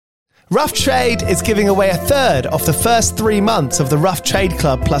Rough Trade is giving away a third of the first 3 months of the Rough Trade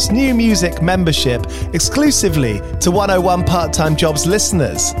Club plus new music membership exclusively to 101 Part-Time Jobs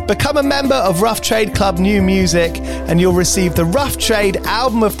listeners. Become a member of Rough Trade Club New Music and you'll receive the Rough Trade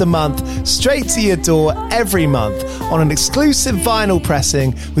Album of the Month straight to your door every month on an exclusive vinyl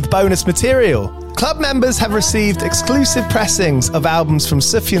pressing with bonus material. Club members have received exclusive pressings of albums from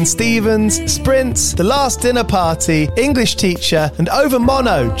Sufjan Stevens, Sprints, The Last Dinner Party, English Teacher, and Over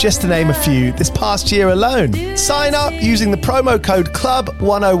Mono, just to name a few, this past year alone. Sign up using the promo code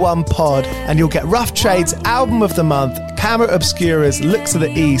CLUB101POD and you'll get Rough Trade's Album of the Month, Camera Obscura's Look to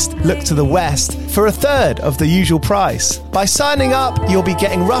the East, Look to the West for a third of the usual price. By signing up, you'll be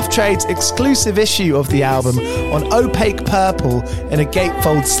getting Rough Trade's exclusive issue of the album on opaque purple in a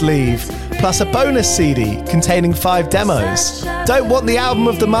gatefold sleeve, plus a bonus CD containing 5 demos. Don't want the album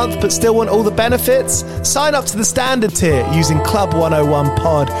of the month but still want all the benefits? Sign up to the standard tier using Club 101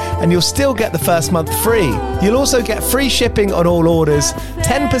 Pod and you'll still get the first month free. You'll also get free shipping on all orders,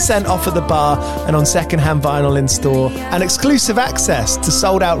 10% off at the bar and on secondhand vinyl in store, and exclusive access to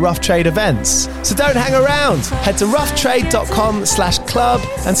sold out Rough Trade events. So don't hang around. Head to roughtrade.com/club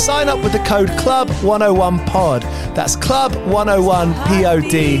and sign up with the code CLUB101POD. That's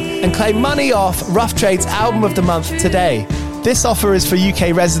CLUB101POD and claim money off Rough Trade's Album of the Month today. This offer is for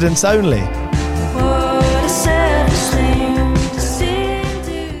UK residents only.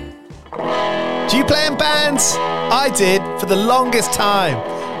 Do you play in bands? I did for the longest time.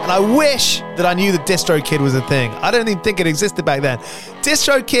 And I wish that I knew that DistroKid was a thing. I don't even think it existed back then.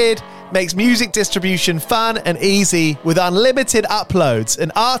 DistroKid makes music distribution fun and easy with unlimited uploads, and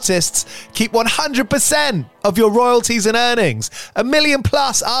artists keep 100% of your royalties and earnings. 1 million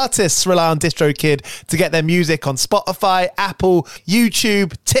plus artists rely on DistroKid to get their music on Spotify, Apple,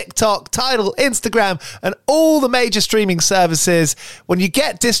 YouTube, TikTok, Tidal, Instagram, and all the major streaming services. When you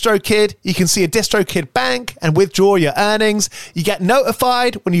get DistroKid, you can see a DistroKid bank and withdraw your earnings. You get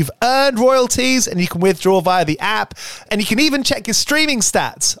notified when you've earned royalties and you can withdraw via the app. And you can even check your streaming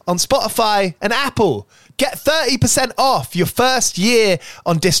stats on Spotify and Apple. Get 30% off your first year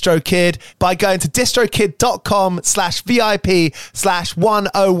on DistroKid by going to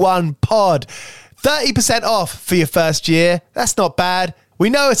distrokid.com/VIP/101pod. 30% off for your first year. That's not bad.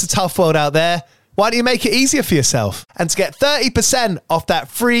 We know it's a tough world out there. Why don't you make it easier for yourself? And to get 30% off that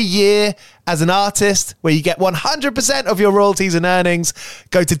free year as an artist, where you get 100% of your royalties and earnings,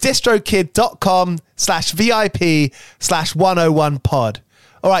 go to distrokid.com/VIP/101pod.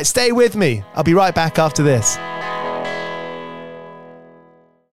 All right, stay with me. I'll be right back after this.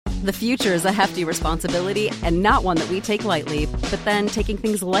 The future is a hefty responsibility and not one that we take lightly. But then taking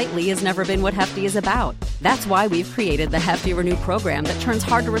things lightly has never been what Hefty is about. That's why we've created the Hefty Renew program that turns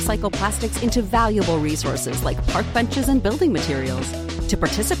hard-to-recycle plastics into valuable resources like park benches and building materials. To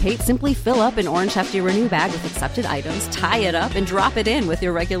participate, simply fill up an orange Hefty Renew bag with accepted items, tie it up, and drop it in with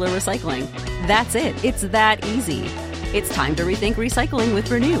your regular recycling. That's it. It's that easy. It's time to rethink recycling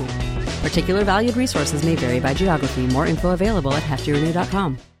with Renew. Particular valued resources may vary by geography. More info available at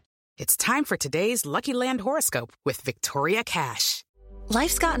heftyrenew.com. It's time for today's Lucky Land horoscope with Victoria Cash.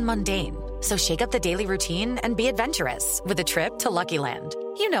 Life's gotten mundane, so shake up the daily routine and be adventurous with a trip to Lucky Land.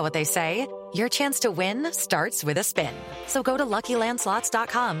 You know what they say, your chance to win starts with a spin. So go to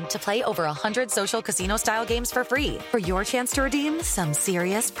LuckyLandSlots.com to play over 100 social casino-style games for free for your chance to redeem some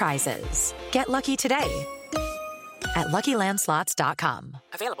serious prizes. Get lucky today at LuckyLandSlots.com.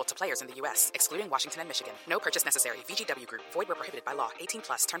 Available to players in the U.S., excluding Washington and Michigan. No purchase necessary. VGW Group. Void where prohibited by law. 18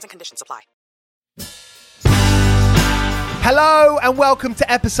 plus. Terms and conditions apply. Hello and welcome to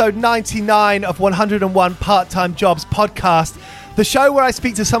episode 99 of 101 Part-Time Jobs podcast, the show where I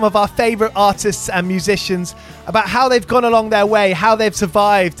speak to some of our favourite artists and musicians about how they've gone along their way, how they've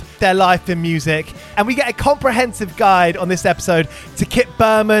survived their life in music. And we get a comprehensive guide on this episode to Kip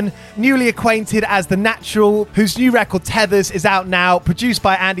Burman, newly acquainted as The Natural, whose new record Tethers is out now, produced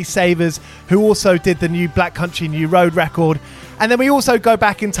by Andy Savers, who also did the new Black Country New Road record. And then we also go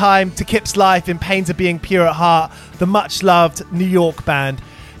back in time to Kip's life in Pains of Being Pure at Heart, the much-loved New York band.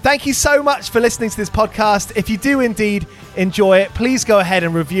 Thank you so much for listening to this podcast. If you do indeed enjoy it, please go ahead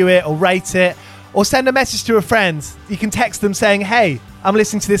and review it or rate it or send a message to a friend. You can text them saying, hey, I'm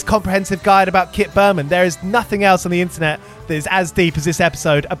listening to this comprehensive guide about Kip Burman. There is nothing else on the internet that is as deep as this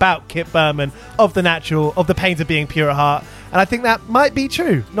episode about Kip Burman, of The Natural, of the Pains of Being Pure at Heart. And I think that might be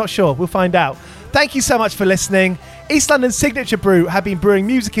true. Not sure. We'll find out. Thank you so much for listening. East London's Signature Brew have been brewing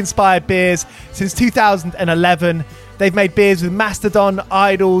music-inspired beers since 2011. They've made beers with Mastodon,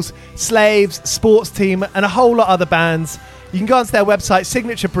 Idols, Slaves, Sports Team, and a whole lot of other bands. You can go onto their website,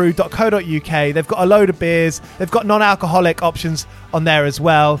 signaturebrew.co.uk. They've got a load of beers. They've got non-alcoholic options on there as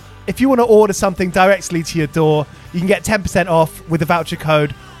well. if you want to order something directly to your door, you can get 10% off with the voucher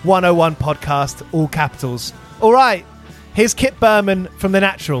code 101podcast, all capitals. All right, here's Kit Berman from The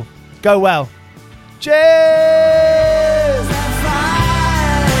Natural. Go well. Cheers!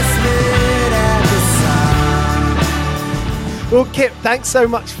 Well, Kit, thanks so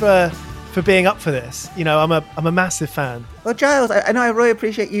much for being up for this. You know, I'm a massive fan. Well, Giles, I know I really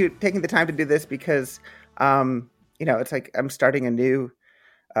appreciate you taking the time to do this because, you know, it's like I'm starting a new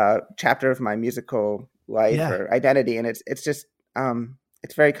chapter of my musical life or identity, and it's just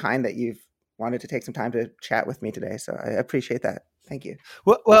it's very kind that you've wanted to take some time to chat with me today. So I appreciate that. Thank you.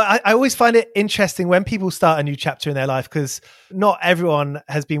 Well, I always find it interesting when people start a new chapter in their life because not everyone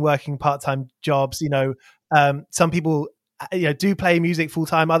has been working part-time jobs. You know, some people do play music full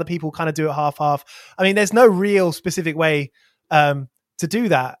time. Other people kind of do it half. I mean, there's no real specific way to do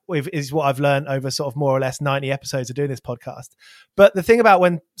that is what I've learned over sort of more or less 90 episodes of doing this podcast. But the thing about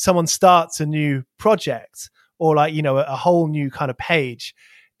when someone starts a new project or like, you know, a whole new kind of page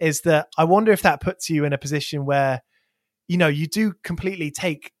is that I wonder if that puts you in a position where, you know, you do completely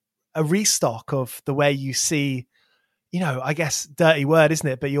take a restock of the way you see, you know, I guess dirty word, isn't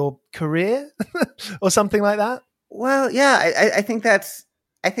it? But your career or something like that. Well, yeah, I think that's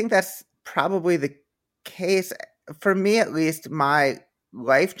probably the case for me. At least my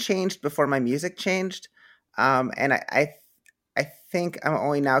life changed before my music changed, and I think I'm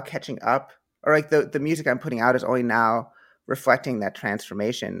only now catching up, or like the music I'm putting out is only now reflecting that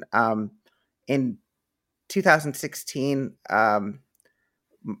transformation. In 2016,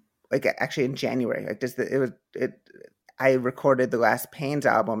 like actually in January, like I recorded the last Pains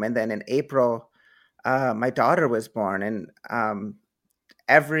album, and then in April. My daughter was born, and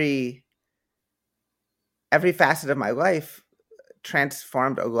every facet of my life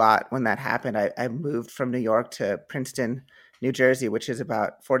transformed a lot when that happened. I moved from New York to Princeton, New Jersey, which is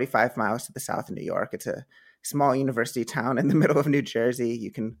about 45 miles to the south of New York. It's a small university town in the middle of New Jersey. You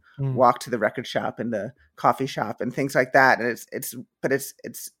can walk to the record shop and the coffee shop and things like that. And it's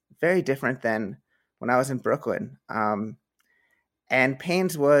very different than when I was in Brooklyn. And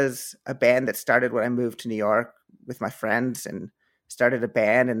Pains was a band that started when I moved to New York with my friends and started a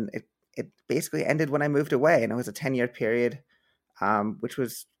band. And it basically ended when I moved away. And it was a 10-year period, which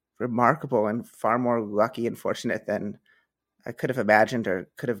was remarkable and far more lucky and fortunate than I could have imagined or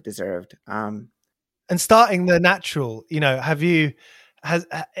could have deserved. And starting The Natural, you know,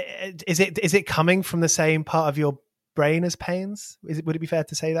 is it coming from the same part of your brain as Pains? Would it be fair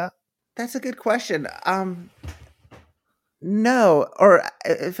to say that? That's a good question. No, or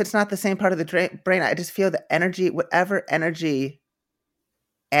if it's not the same part of the brain, I just feel the energy, whatever energy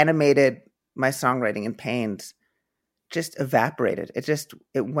animated my songwriting in Pains, just evaporated.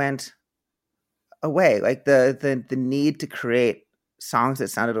 It went away. Like the need to create songs that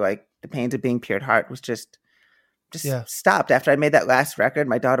sounded like the Pains of Being Pure at Heart was just stopped. After I made that last record,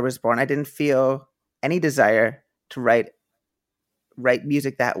 My Daughter Was Born, I didn't feel any desire to write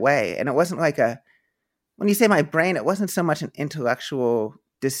music that way. And it wasn't like when you say my brain, it wasn't so much an intellectual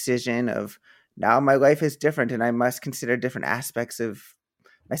decision of now my life is different and I must consider different aspects of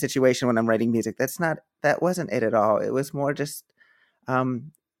my situation when I'm writing music. That wasn't it at all. It was more just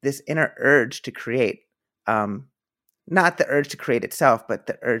this inner urge to create, not the urge to create itself, but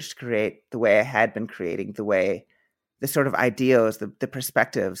the urge to create the way I had been creating, the sort of ideals, the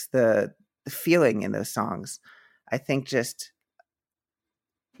perspectives, the feeling in those songs, I think just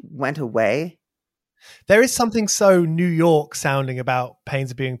went away. There is something so New York sounding about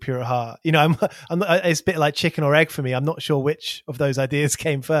Pains of Being Pure at Heart. You know, it's a bit like chicken or egg for me. I'm not sure which of those ideas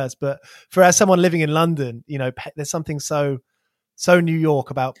came first, but as someone living in London, you know, there's something so New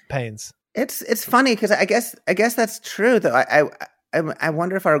York about Pains. It's funny because I guess that's true though. I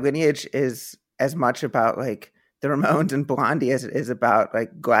wonder if our lineage is as much about like the Ramones and Blondie as it is about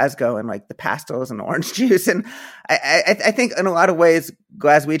like Glasgow and like the pastels and orange juice. And I think in a lot of ways,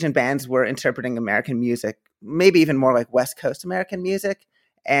 Glaswegian bands were interpreting American music, maybe even more like West Coast American music,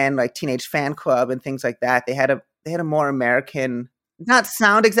 and like Teenage Fan Club and things like that. They had a more American, not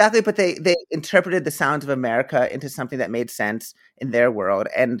sound exactly, but they interpreted the sounds of America into something that made sense in their world.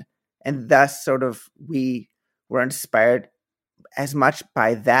 And thus sort of we were inspired as much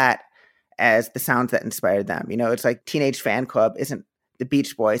by that as the sounds that inspired them. You know, it's like Teenage Fan Club isn't the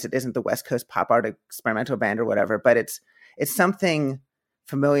Beach Boys. It isn't the West Coast pop art experimental band or whatever, but it's something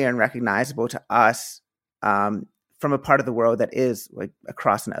familiar and recognizable to us from a part of the world that is like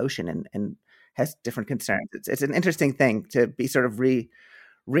across an ocean and has different concerns. It's an interesting thing to be sort of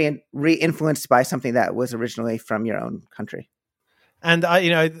re-influenced by something that was originally from your own country. And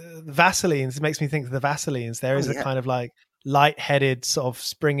Vaselines makes me think of the Vaselines. There is a kind of like light-headed sort of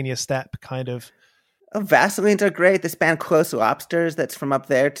spring in your step kind of. Oh, Vaselines are great. This band Close Lobsters that's from up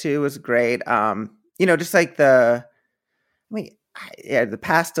there too was great. Just like the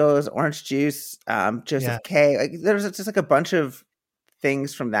Pastels, Orange Juice, Joseph K. Like there's just like a bunch of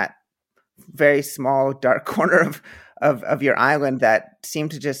things from that very small dark corner of your island that seem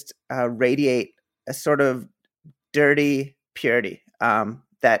to just radiate a sort of dirty purity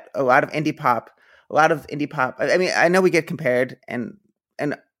that a lot of indie pop. I mean, I know we get compared and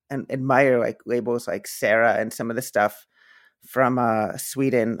admire like labels like Sarah and some of the stuff from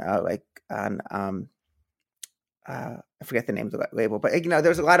Sweden, like on I forget the name of the label, but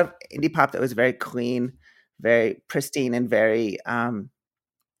there's a lot of indie pop that was very clean, very pristine, and very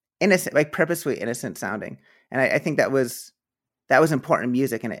innocent, like purposefully innocent sounding. And I think that was important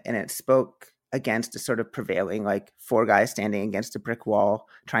music, and it spoke against a sort of prevailing like four guys standing against a brick wall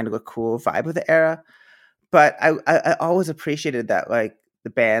trying to look cool vibe of the era. But I always appreciated that, like the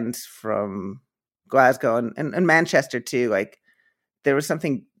bands from Glasgow and Manchester too, like there was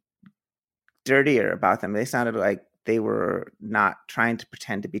something dirtier about them. They sounded like they were not trying to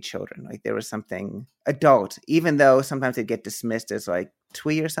pretend to be children. Like there was something adult, even though sometimes they'd get dismissed as like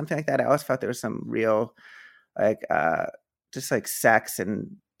twee or something like that. I always felt there was some real like just like sex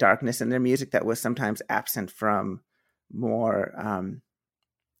and darkness in their music that was sometimes absent from more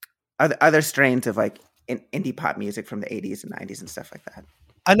other strains of like indie pop music from the 80s and 90s and stuff like that.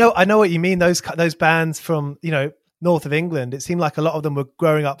 I know what you mean. Those bands from north of England, it seemed like a lot of them were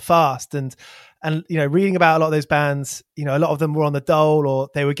growing up fast, and reading about a lot of those bands, a lot of them were on the dole or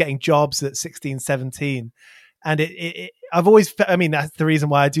they were getting jobs at 16, 17. And I've always, that's the reason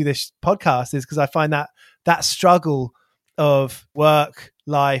why I do this podcast, is because I find that struggle of work,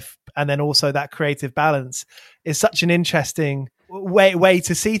 life, and then also that creative balance is such an interesting way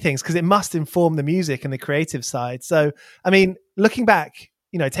to see things, because it must inform the music and the creative side. So, I mean, looking back,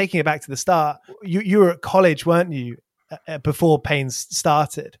 taking it back to the start, you were at college, weren't you, before Pains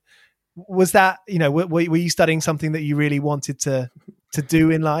started? Was that, were you studying something that you really wanted to do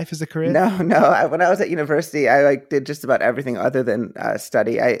in life as a career? No. When I was at university, I did just about everything other than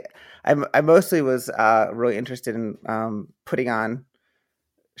study. I mostly was really interested in putting on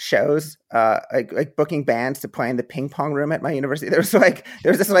shows, like booking bands to play in the ping pong room at my university. There was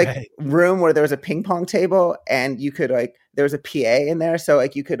this room where there was a ping pong table, and you could there was a PA in there, so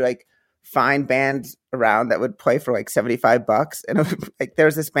you could find bands around that would play for $75. And it was, there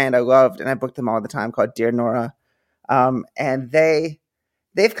was this band I loved, and I booked them all the time, called Dear Nora, and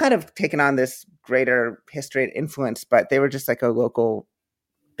they've kind of taken on this greater history and influence, but they were just like a local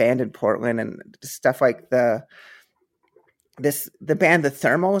band in Portland, and stuff like the band The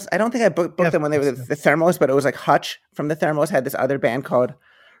Thermals. I don't think I booked them when they were the Thermals, but it was like Hutch from The Thermals had this other band called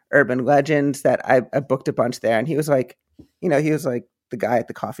Urban Legends that I booked a bunch there. And he was like, he was like the guy at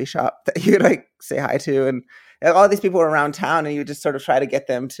the coffee shop that you would say hi to. And all these people were around town, and you just sort of try to get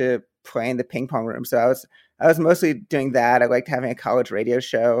them to play in the ping pong room. So I was mostly doing that. I liked having a college radio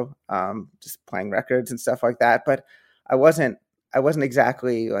show, just playing records and stuff like that. But I wasn't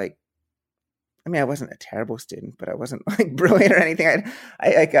exactly I wasn't a terrible student, but I wasn't brilliant or anything.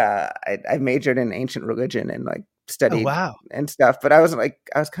 I majored in ancient religion and studied and stuff. But I was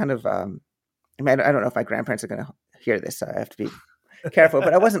kind of, I don't know if my grandparents are going to hear this, so I have to be careful.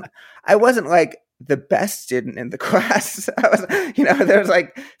 But I wasn't the best student in the class. I was, there was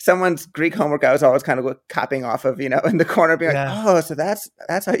someone's Greek homework I was always kind of copying off of, in the corner, being oh, so that's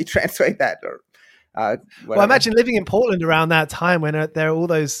how you translate that. Or well, imagine living in Portland around that time when there are all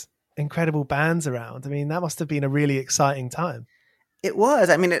those incredible bands around. I mean, that must have been a really exciting time. It was.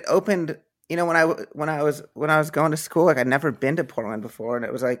 I mean, it opened, when I was going to school, I'd never been to Portland before, and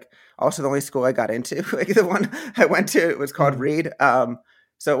it was also the only school I got into. The one I went to, it was called Reed.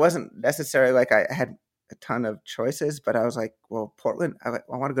 So it wasn't necessarily I had a ton of choices, but I was well, Portland, I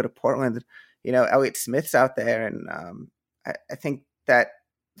want to go to Portland. Elliott Smith's out there, and I think that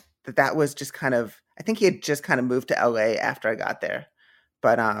was just kind of, I think he had just kind of moved to LA after I got there.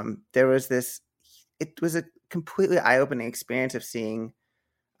 But there was it was a completely eye-opening experience of seeing,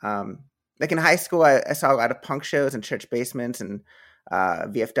 in high school, I saw a lot of punk shows and church basements and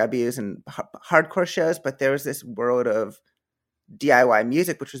VFWs and hardcore shows, but there was this world of DIY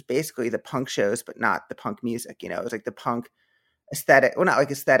music, which was basically the punk shows, but not the punk music. It was the punk aesthetic, well, not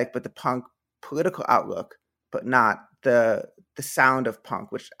aesthetic, but the punk political outlook, but not the sound of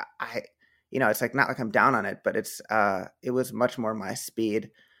punk, which it's not I'm down on it, but it was much more my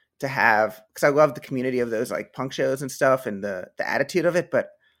speed to have, because I love the community of those punk shows and stuff and the attitude of it, but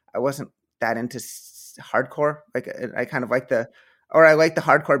I wasn't that into hardcore. I kind of like the or I like the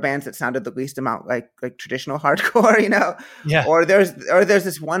hardcore bands that sounded the least amount like traditional hardcore, you know? Yeah. Or there's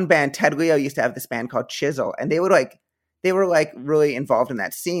this one band, Ted Leo used to have this band called Chisel, and they were like really involved in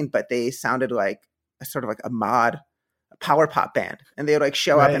that scene, but they sounded like a sort of like a mod power pop band. And they would like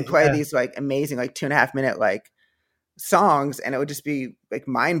show up and play these like amazing, like 2.5 minute like songs, and it would just be like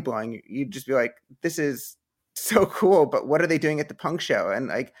mind blowing. You'd just be like, this is so cool, but what are they doing at the punk show? And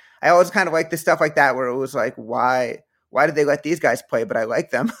like, I always kind of like the stuff like that, where it was like, why did they let these guys play, but I like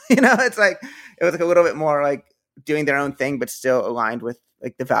them? You know, it's like, it was like a little bit more like doing their own thing, but still aligned with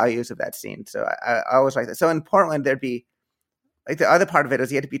like the values of that scene. So I always like that. So in Portland, there'd be like, the other part of it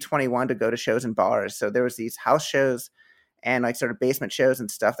was you had to be 21 to go to shows and bars. So there was these house shows and like sort of basement shows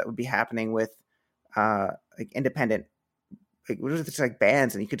and stuff that would be happening with like independent, like what was it, just like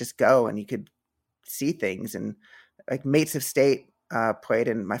bands, and you could just go and you could see things. And like Mates of State played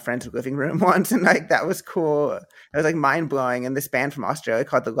in my friend's living room once, and like that was cool. It was like mind blowing. And this band from Australia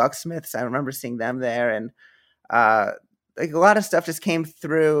called the Locksmiths, I remember seeing them there. And like a lot of stuff just came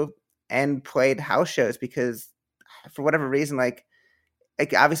through and played house shows because for whatever reason, like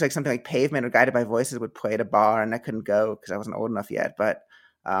obviously like something like Pavement or Guided by Voices would play at a bar, and I couldn't go because I wasn't old enough yet. But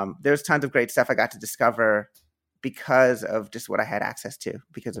there's tons of great stuff I got to discover because of just what I had access to,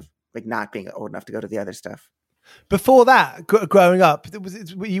 because of like not being old enough to go to the other stuff. Before that, growing up,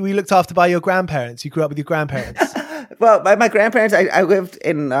 were you looked after by your grandparents? You grew up with your grandparents? Well, my grandparents, I lived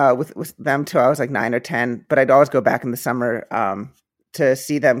in with them till I was like 9 or 10, but I'd always go back in the summer to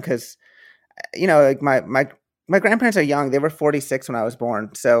see them because, you know, like my grandparents are young. They were 46 when I was born.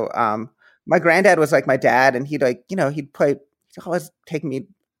 So my granddad was like my dad, and he'd like, you know, he'd always take me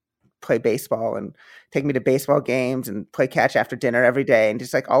play baseball and take me to baseball games and play catch after dinner every day. And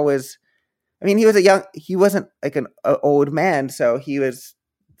just like always, I mean, he wasn't like an old man. So he was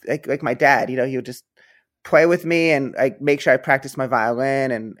like my dad, you know, he would just play with me and like make sure I practiced my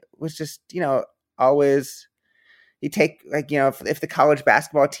violin, and was just, you know, always, you take like, you know, if the college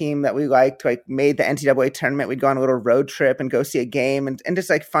basketball team that we liked like made the NCAA tournament, we'd go on a little road trip and go see a game and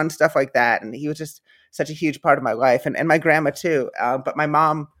just like fun stuff like that. And he was just such a huge part of my life, and my grandma too. But my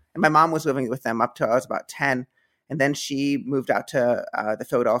mom was living with them up till I was about 10. And then she moved out to the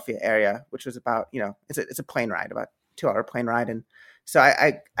Philadelphia area, which was about, you know, it's a plane ride, about 2-hour plane ride. And so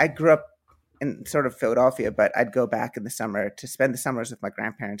I grew up in sort of Philadelphia, but I'd go back in the summer to spend the summers with my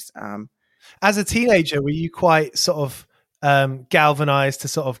grandparents. As a teenager, were you quite sort of galvanized to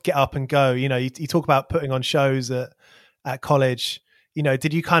sort of get up and go? You know, you talk about putting on shows at college. You know,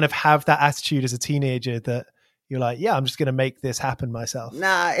 did you kind of have that attitude as a teenager that you're like, yeah, I'm just going to make this happen myself?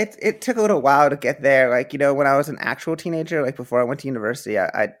 Nah, it took a little while to get there. Like, you know, when I was an actual teenager, like before I went to university,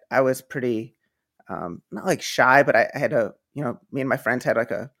 I was pretty, not like shy, but I had you know, me and my friends had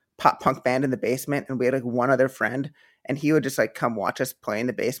like a pop punk band in the basement, and we had like one other friend, and he would just like come watch us play in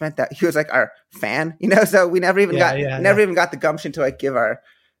the basement. That he was like our fan, you know, so we never even got the gumption to like give our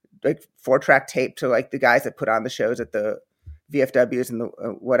like 4-track tape to like the guys that put on the shows at the VFWs and the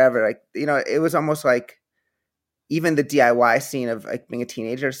whatever. Like, you know, it was almost like, even the DIY scene of like being a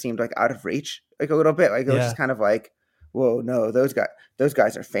teenager seemed like out of reach, like a little bit. Like it was just kind of like, whoa, no, those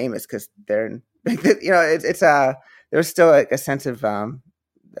guys are famous because they're in, you know, it's there was still like a sense of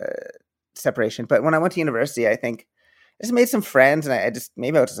separation. But when I went to university, I think I just made some friends, and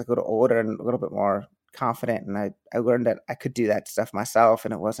maybe I was just like a little older and a little bit more confident, and I learned that I could do that stuff myself,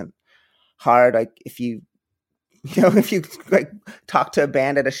 and it wasn't hard. Like if you like talk to a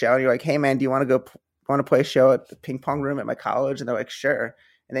band at a show and you're like, hey man, do you want to play a show at the ping pong room at my college? And they're like, sure.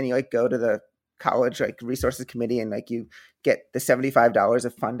 And then you like go to the college like resources committee, and like you get the $75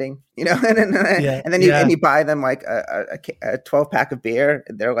 of funding, you know, and then you buy them like a 12-pack of beer,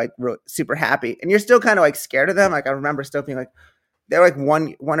 and they're like super happy, and you're still kind of like scared of them. Like I remember still being like, they're like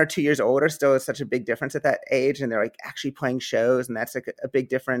one or 2 years older, still is such a big difference at that age, and they're like actually playing shows, and that's like a big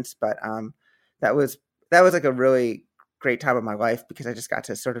difference. But that was like a really great time of my life, because I just got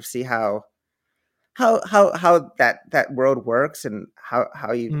to sort of see how that world works, and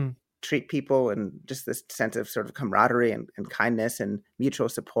how you treat people, and just this sense of sort of camaraderie and kindness and mutual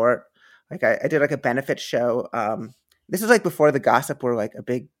support. Like I did like a benefit show. This was like before the Gossip were like a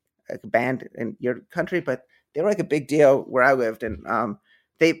big band in your country, but they were like a big deal where I lived. And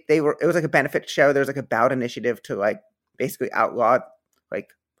it was like a benefit show. There was like a ballot initiative to like basically outlaw like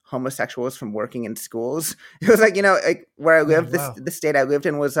homosexuals from working in schools. It was like, you know, like where I lived, the state I lived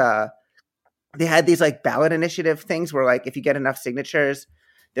in was they had these like ballot initiative things where like if you get enough signatures,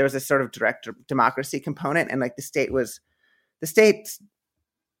 there was a sort of direct democracy component, and like the state was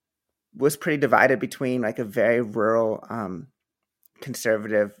pretty divided between like a very rural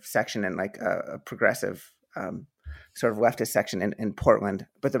conservative section and like a progressive sort of leftist section in Portland,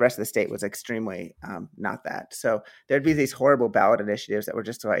 but the rest of the state was extremely not that. So there'd be these horrible ballot initiatives that were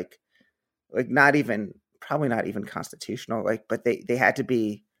just like probably not even constitutional, but they had to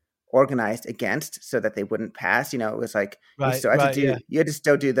be organized against so that they wouldn't pass. It was like you had to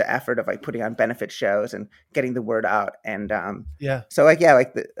still do the effort of like putting on benefit shows and getting the word out. And so I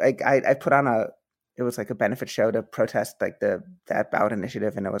put on it was like a benefit show to protest like that ballot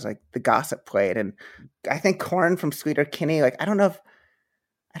initiative, and it was like the Gossip played, and I think Korn from Squeaker-Kinney, like I don't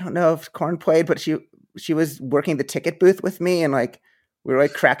know if Korn played, but she was working the ticket booth with me, and like we were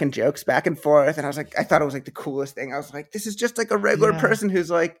like cracking jokes back and forth, and I thought it was like the coolest thing. I was like, this is just like a regular person who's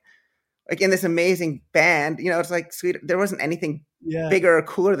like in this amazing band. It's like there wasn't anything bigger or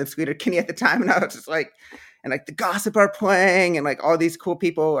cooler than Squeaker-Kinney at the time, and I was just like, and like the Gossip are playing, and like all these cool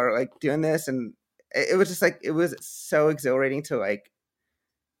people are like doing this, and it was just like, it was so exhilarating to like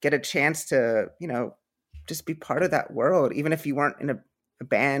get a chance to, just be part of that world, even if you weren't in a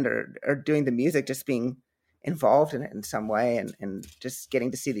band or doing the music, just being involved in it in some way, and just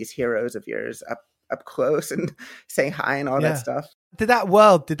getting to see these heroes of yours up close and saying hi and all that stuff. Did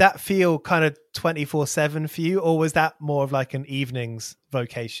that feel kind of 24/7 for you, or was that more of like an evenings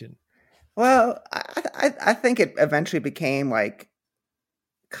vocation? Well, I think it eventually became like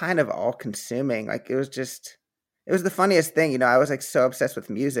kind of all consuming. Like it was the funniest thing. I was like so obsessed with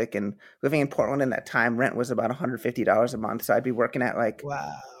music, and living in Portland in that time, rent was about $150 a month. So I'd be working at like,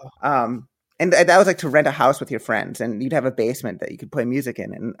 wow. And that was like to rent a house with your friends, and you'd have a basement that you could play music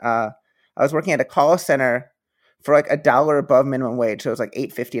in. And I was working at a call center for like $1 above minimum wage. So it was like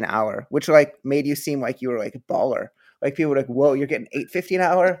 $8.50 an hour, which like made you seem like you were like a baller. Like people were like, whoa, you're getting $8.50 an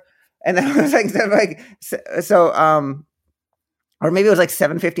hour. And then I was like, or maybe it was like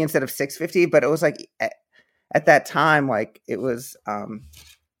 $7.50 instead of $6.50, but it was like at that time, like it was,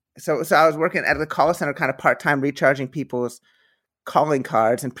 so I was working at the call center kind of part-time, recharging people's calling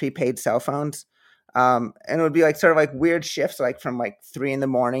cards and prepaid cell phones. And it would be like sort of like weird shifts, like from like 3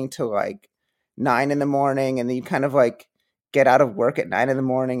 a.m. to like 9 a.m. And then you kind of like get out of work at 9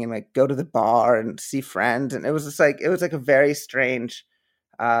 a.m. and like go to the bar and see friends. And it was like a very strange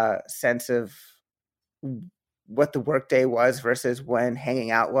sense of what the workday was versus when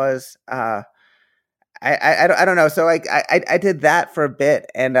hanging out was. I don't know. So like I did that for a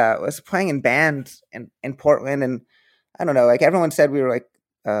bit, and was playing in bands in Portland, and I don't know, like everyone said we were like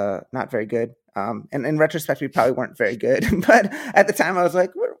not very good. And in retrospect, we probably weren't very good, but at the time I was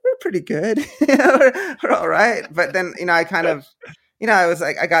like, we're pretty good. we're all right. But then, I kind of, I was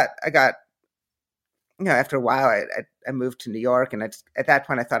like, I got, after a while I moved to New York, and at that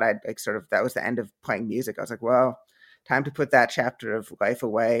point I thought I'd like that was the end of playing music. I was like, well, time to put that chapter of life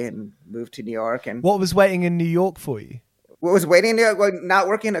away and move to New York. And what was waiting in New York for you? What was waiting in New York? Well, not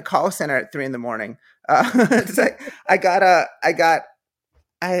working in a call center at 3 a.m. It's like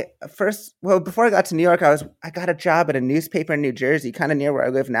before I got to New York, I got a job at a newspaper in New Jersey, kind of near where I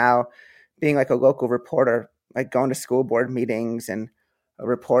live now, being like a local reporter, like going to school board meetings and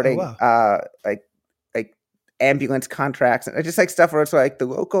reporting, like ambulance contracts, and just like stuff where it's like the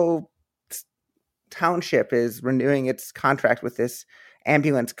local township is renewing its contract with this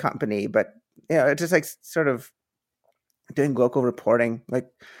ambulance company, but it's just like sort of doing local reporting, like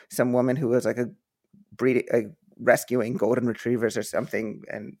some woman who was like rescuing golden retrievers or something,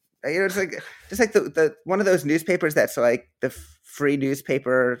 and it's like just like the one of those newspapers that's like the free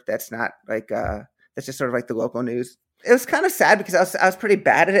newspaper that's not like that's just sort of like the local news. It was kind of sad because I was pretty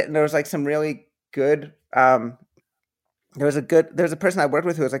bad at it, and there was like some really good there was a person I worked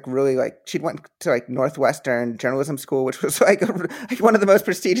with who was like really like, she'd went to like Northwestern journalism school, which was like one of the most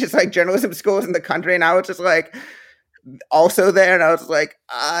prestigious like journalism schools in the country, and I was just like also there, and I was like,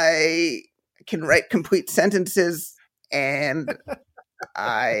 I can write complete sentences, and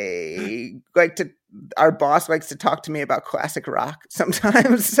our boss likes to talk to me about classic rock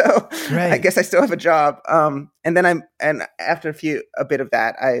sometimes, so right. I guess I still have a job. And after a bit of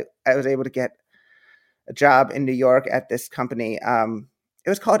that, I was able to get a job in New York at this company. It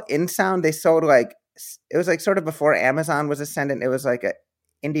was called InSound. They sold it was like sort of before Amazon was ascendant. It was like a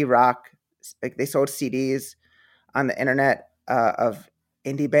indie rock. Like they sold CDs on the internet of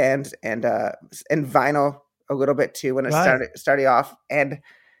indie bands and vinyl a little bit too when it started off. And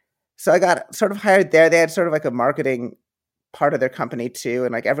so I got sort of hired there. They had sort of like a marketing part of their company too.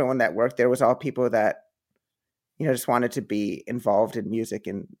 And like everyone that worked there was all people that, just wanted to be involved in music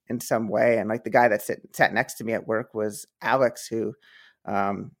in some way. And like the guy that sat next to me at work was Alex, who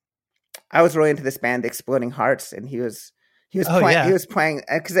I was really into this band, The Exploding Hearts, and he was playing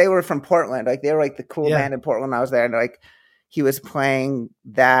because they were from Portland. Like they were like the cool band in Portland. I was there, and like he was playing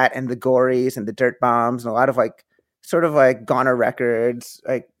that and the Gories and the Dirt Bombs and a lot of like sort of like Goner Records,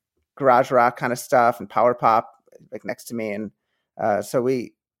 like garage rock kind of stuff and power pop, like next to me. And so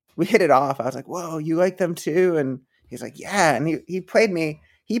we hit it off. I was like, whoa, you like them too? And he's like, yeah. And he played me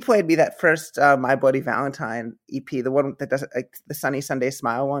that first My Bloody Valentine EP, the one that doesn't, like the Sunny Sunday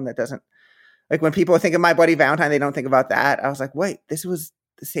Smile one that doesn't, like when people think of My Bloody Valentine, they don't think about that. I was like, wait, this was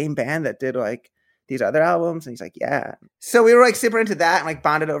the same band that did like these other albums? And he's like, yeah. So we were like super into that and like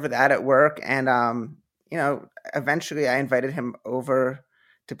bonded over that at work. And, you know, eventually I invited him over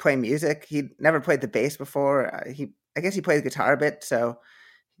to play music. He'd never played the bass before. I guess he played the guitar a bit. So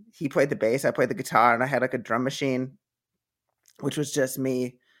he played the bass, I played the guitar, and I had like a drum machine, which was just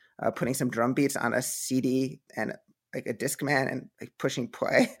me putting some drum beats on a CD and like a Discman and like pushing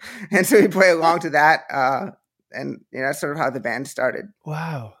play. And so we play along to that. And you know, that's sort of how the band started.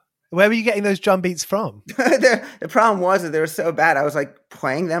 Wow. Where were you getting those drum beats from? The problem was that they were so bad. I was like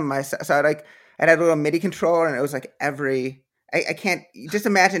playing them myself. So I had a little MIDI controller, and it was like I can't just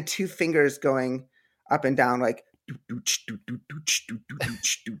imagine two fingers going up and down like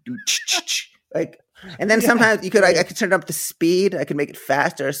like, and then sometimes you could I could turn up the speed. I could make it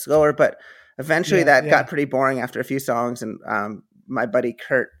faster or slower, but eventually that got pretty boring after a few songs. And my buddy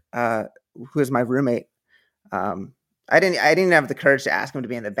Kurt, who is my roommate, I didn't have the courage to ask him to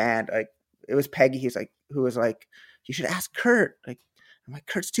be in the band. Like it was Peggy. Who was like, you should ask Kurt. Like I'm like,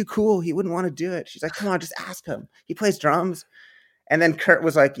 Kurt's too cool. He wouldn't want to do it. She's like, come on, just ask him. He plays drums. And then Kurt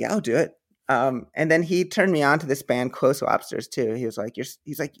was like, yeah, I'll do it. And then he turned me on to this band Close Lobsters too. He was like,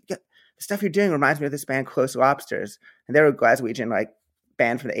 the stuff you're doing reminds me of this band Close Lobsters. And they were a Glaswegian like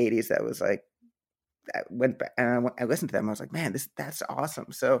band from the 80s that was like, I listened to them. I was like, man, that's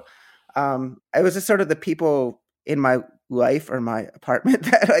awesome. So it was just sort of the people in my life or my apartment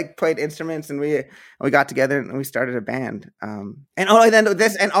that like played instruments, and we got together and we started a band. The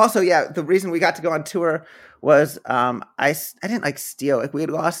reason we got to go on tour was I didn't like steal, like we had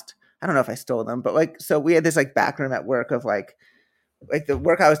lost, I don't know if I stole them, but like, so we had this like back room at work of like the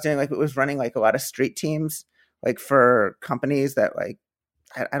work I was doing, like it was running like a lot of street teams, like for companies that like,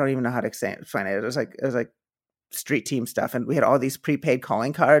 I don't even know how to explain it. It was like street team stuff. And we had all these prepaid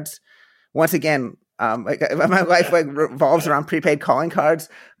calling cards. Once again, like my life like revolves around prepaid calling cards,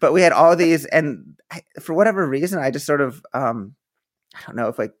 but we had all these, and for whatever reason, I just sort of, I don't know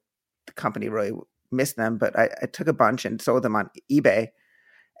if like the company really missed them, but I took a bunch and sold them on eBay.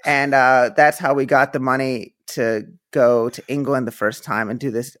 And that's how we got the money to go to England the first time and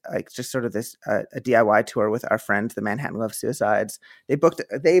do this, like just sort of this a DIY tour with our friends, the Manhattan Love Suicides. They booked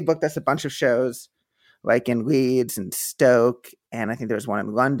us a bunch of shows, like in Leeds and Stoke, and I think there was one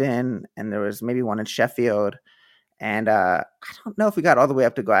in London, and there was maybe one in Sheffield. And I don't know if we got all the way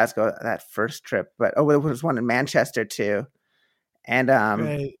up to Glasgow that first trip, but there was one in Manchester too. And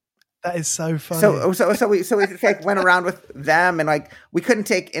Great. That is so funny. So we like went around with them, and like we couldn't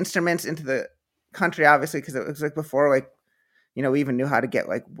take instruments into the country, obviously, because it was like before, like, you know, we even knew how to get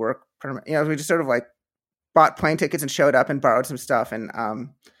like work permit. You know, we just sort of like bought plane tickets and showed up and borrowed some stuff and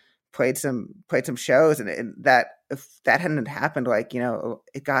played some shows, and that if that hadn't happened, like, you know,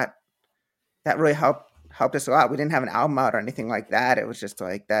 that really helped us a lot. We didn't have an album out or anything like that. It was just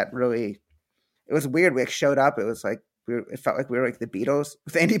like that really, it was weird. We like showed up. It was like it felt like we were like the Beatles,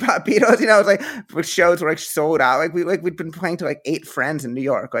 with indie pop Beatles. You know, it was like shows were like sold out. We'd been playing to like 8 friends in New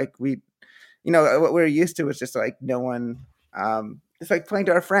York. Like you know, what we were used to was just like no one. It's like playing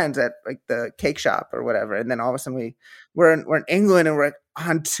to our friends at like the cake shop or whatever. And then all of a sudden we're in England and we're like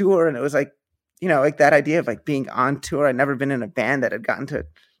on tour. And it was like, you know, like that idea of like being on tour. I'd never been in a band that had gotten to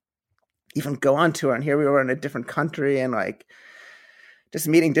even go on tour. And here we were in a different country and like just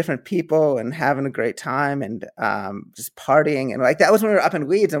meeting different people and having a great time and just partying. And like, that was when we were up in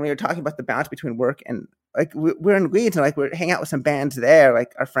Leeds and we were talking about the balance between work and like, we're in Leeds and like, we're hanging out with some bands there.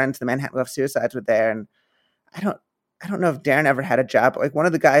 Like our friends, the Manhattan Love Suicides, were there. And I don't know if Darren ever had a job, but like one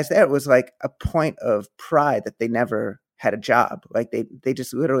of the guys there was like a point of pride that they never had a job. Like they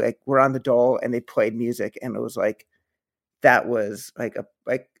just literally like were on the dole and they played music. And it was like, that was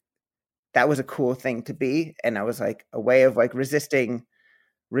that was a cool thing to be. And I was like a way of like resisting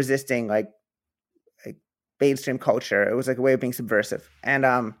like mainstream culture. It was like a way of being subversive.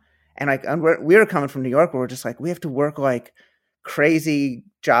 And we were coming from New York where we're just like, we have to work like crazy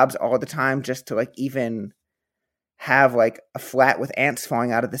jobs all the time just to like even have like a flat with ants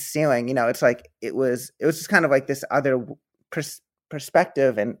falling out of the ceiling. You know, it's like, it was just kind of like this other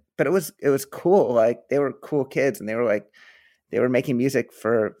perspective. But it was cool. Like they were cool kids and they were making music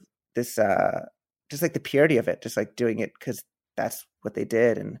for this, just like the purity of it, just like doing it because that's what they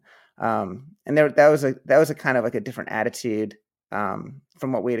did. And that was a kind of like a different attitude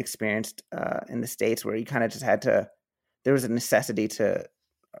from what we had experienced in the States, where you kind of just had to, there was a necessity to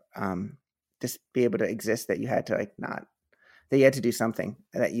just be able to exist, that you had to that you had to do something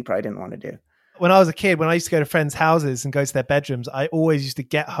that you probably didn't want to do. When I was a kid, when I used to go to friends' houses and go to their bedrooms, I always used to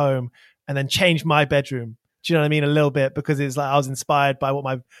get home and then change my bedroom. Do you know what I mean? A little bit, because it's like I was inspired by what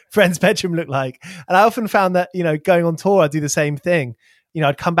my friend's bedroom looked like. And I often found that, going on tour, I'd do the same thing.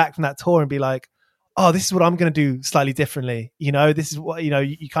 I'd come back from that tour and be like, oh, this is what I'm going to do slightly differently. This is what,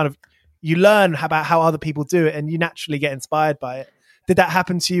 you learn about how other people do it, and you naturally get inspired by it. Did that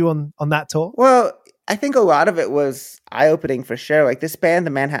happen to you on that tour? Well, I think a lot of it was eye-opening for sure. Like this band,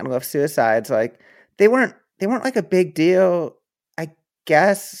 the Manhattan Love Suicides, like they weren't like a big deal, I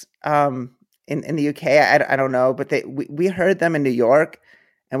guess, in the UK. I don't know, but we heard them in New York,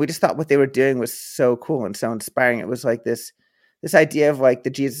 and we just thought what they were doing was so cool and so inspiring. It was like this idea of like the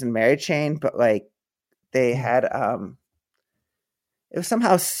Jesus and Mary chain, but like they had it was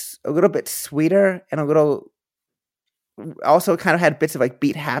somehow a little bit sweeter, and a little also kind of had bits of like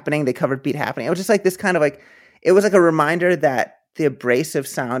beat happening. They covered beat happening. It was just like this kind of like, it was like a reminder that the abrasive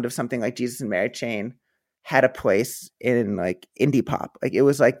sound of something like Jesus and Mary Chain had a place in like indie pop. Like it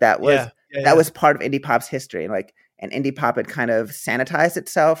was like that was part of indie pop's history. And indie pop had kind of sanitized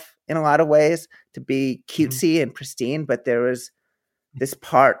itself in a lot of ways to be cutesy and pristine, but there was this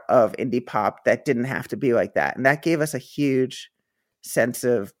part of indie pop that didn't have to be like that. And that gave us a huge sense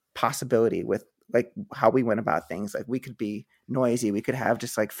of possibility with like how we went about things. Like we could be noisy, we could have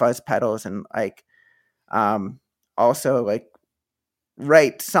just like fuzz pedals, and like also like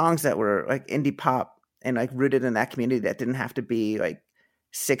write songs that were like indie pop and like rooted in that community, that didn't have to be like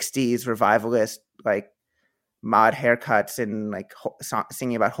 60s revivalist, like mod haircuts and like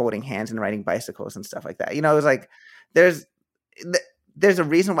singing about holding hands and riding bicycles and stuff like that. It was like there's a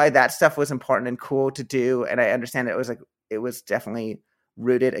reason why that stuff was important and cool to do, and I understand it was definitely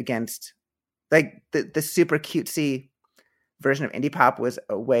rooted against like the super cutesy version of indie pop was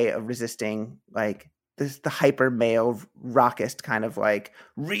a way of resisting like the hyper male rockist kind of like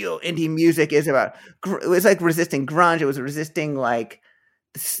real indie music is about. It was like resisting grunge. It was resisting like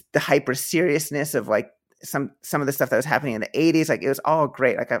the hyper seriousness of like some of the stuff that was happening in the 80s. Like it was all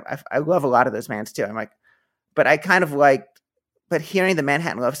great. Like I love a lot of those bands too. I'm like, but I kind of liked, but hearing the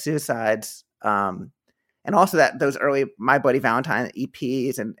Manhattan Love Suicides, and also those early My Bloody Valentine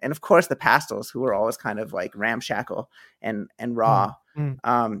EPs, and of course the Pastels, who were always kind of like ramshackle and raw.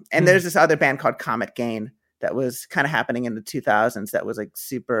 And there's this other band called Comet Gain that was kind of happening in the 2000s that was like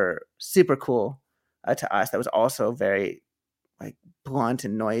super, super cool to us. That was also very like blunt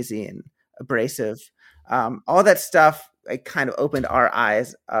and noisy and abrasive. All that stuff like kind of opened our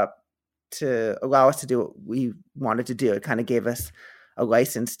eyes up to allow us to do what we wanted to do. It kind of gave us a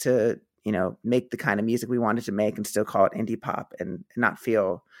license to make the kind of music we wanted to make and still call it indie pop, and not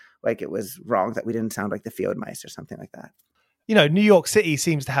feel like it was wrong that we didn't sound like the Field Mice or something like that. New York City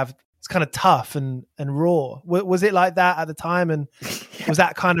seems to have, it's kind of tough and raw. Was it like that at the time? And was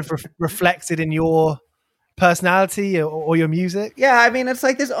that kind of reflected in your personality or your music? Yeah. I mean, it's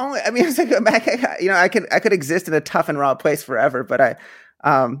like it's like, I could exist in a tough and raw place forever, but I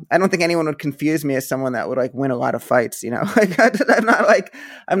don't think anyone would confuse me as someone that would like win a lot of fights, like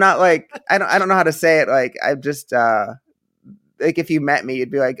I'm not like, I don't know how to say it. Like, I'm just, like if you met me,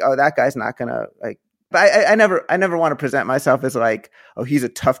 you'd be like, oh, that guy's not gonna like, but I never want to present myself as like, oh, he's a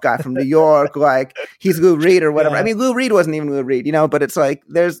tough guy from New York. Like he's Lou Reed or whatever. Yeah. I mean, Lou Reed wasn't even Lou Reed, but it's like,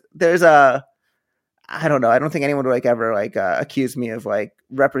 there's a, I don't know. I don't think anyone would like ever like accuse me of like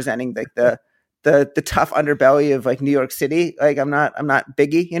representing like the tough underbelly of like New York City. Like I'm not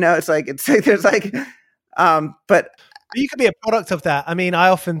Biggie, it's like there's like but you could be a product of that. I mean, I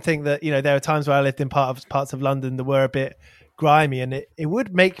often think that there are times where I lived in parts of London that were a bit grimy, and it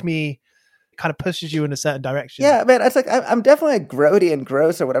would make me kind of pushes you in a certain direction. Yeah, man, it's like I'm definitely like grody and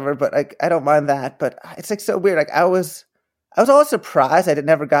gross or whatever, but like I don't mind that. But it's like so weird. Like I was always surprised I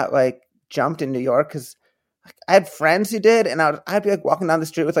never got like jumped in New York, because I had friends who did, and I'd be like walking down the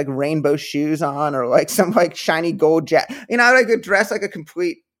street with like rainbow shoes on or like some like shiny gold jacket. I would like dress like a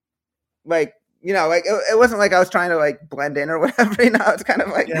complete like like it wasn't like I was trying to like blend in or whatever. It's kind of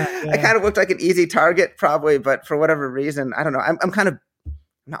like I kind of looked like an easy target probably, but for whatever reason, I don't know. I'm kind of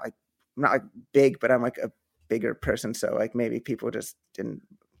I'm not like big, but I'm like a bigger person, so like maybe people just didn't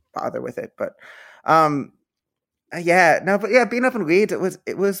bother with it. But being up in Leeds,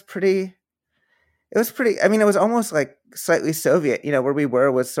 it was pretty. I mean, it was almost like slightly Soviet, where we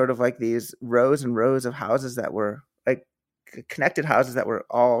were was sort of like these rows and rows of houses that were like connected houses that were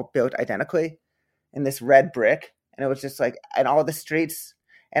all built identically in this red brick. And it was just like, and all the streets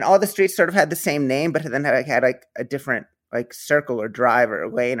sort of had the same name, but then had like a different like circle or drive or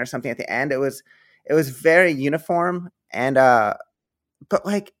lane or something at the end. It was very uniform, and but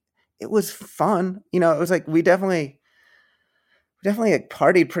like it was fun. You know, it was like we definitely like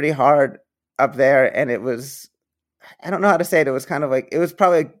partied pretty hard up there, and it was, I don't know how to say it. It was kind of like, it was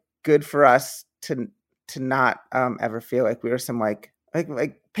probably good for us to not ever feel like we were some like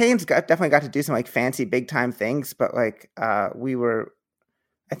Payne's definitely got to do some like fancy big time things, but like we were,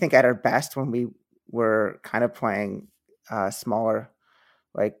 I think, at our best when we were kind of playing smaller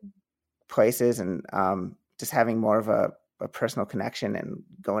like places, and just having more of a personal connection and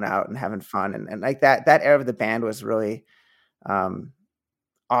going out and having fun, and like that era of the band was really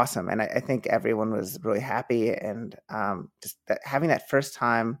awesome, and I think everyone was really happy, and just having that first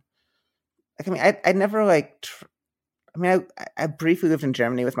time. Like, I mean, I never like. I briefly lived in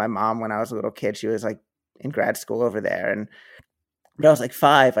Germany with my mom when I was a little kid. She was like in grad school over there, and when I was like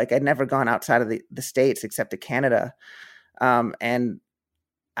 5. Like, I'd never gone outside of the States except to Canada, and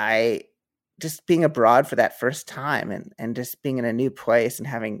I just being abroad for that first time, and just being in a new place and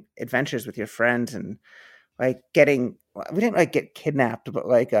having adventures with your friends, and like we didn't like get kidnapped, but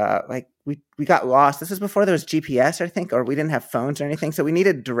like we got lost. This was before there was GPS, I think, or we didn't have phones or anything. So we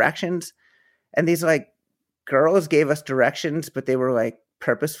needed directions. And these like girls gave us directions, but they were like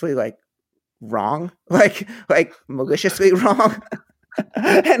purposefully like wrong, like maliciously wrong.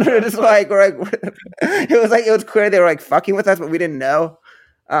 And we're it was clear they were like fucking with us, but we didn't know.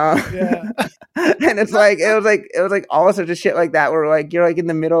 Yeah. And it was like all sorts of shit like that, where like you're like in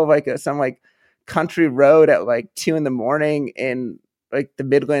the middle of like some like country road at like 2 a.m. in like the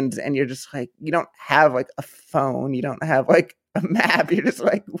Midlands, and you're just like, you don't have like a phone, you don't have like a map, you're just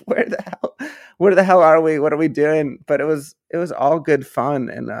like, where the hell are we, what are we doing? But it was all good fun,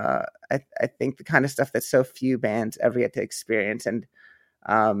 and I think the kind of stuff that so few bands ever get to experience. And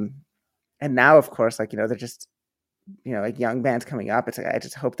now, of course, like, you know, they're just, you know, like young bands coming up, it's like, I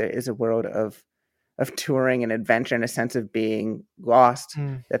just hope there is a world of touring and adventure and a sense of being lost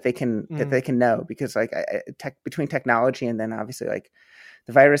that they can know, because like between technology and then obviously like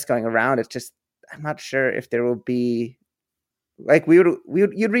the virus going around, it's just, I'm not sure if there will be like,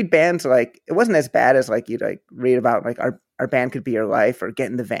 you'd read bands, like it wasn't as bad as like you'd like read about like our band could be your life, or Get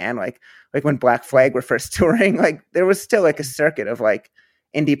in the Van, like when Black Flag were first touring, like there was still like a circuit of like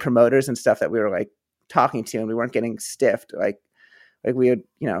indie promoters and stuff that we were like talking to, and we weren't getting stiffed. Like we'd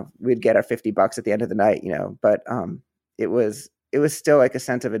get our $50 at the end of the night, you know, but it was still like a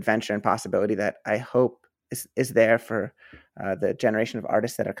sense of adventure and possibility that I hope is there for the generation of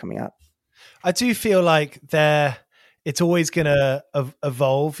artists that are coming up. I do feel like it's always going to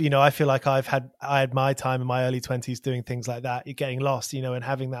evolve. You know, I feel like I had my time in my early 20s doing things like that. You're getting lost, you know, and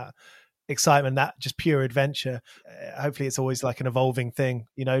having that excitement, that just pure adventure. Hopefully it's always like an evolving thing,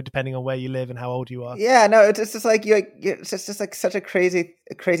 you know, depending on where you live and how old you are. Yeah, no, it's just like it's just like such a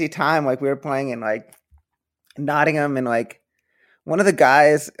crazy time. Like we were playing in like Nottingham, and like one of the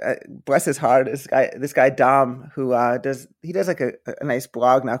guys, bless his heart, this guy Dom, who does like a nice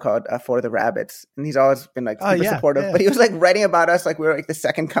blog now called For the Rabbits, and he's always been like super supportive. Yeah. But he was like writing about us like we were like the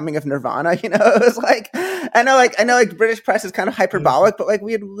second coming of Nirvana, you know. It was like, I know like British press is kind of hyperbolic, but like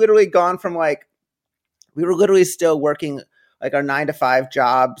we had literally gone from like, we were literally still working like our 9-to-5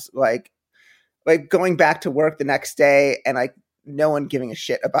 jobs, like going back to work the next day, and like no one giving a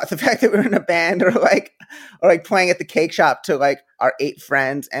shit about the fact that we were in a band, or playing at the cake shop to like our 8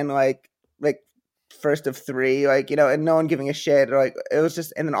 friends, and like first of 3, like, you know, and no one giving a shit, or like it was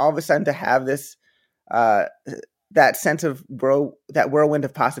just, and then all of a sudden to have this that sense of that whirlwind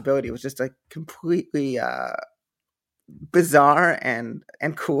of possibility was just like completely bizarre and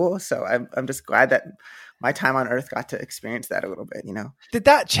cool. So I'm just glad that my time on Earth got to experience that a little bit, you know. Did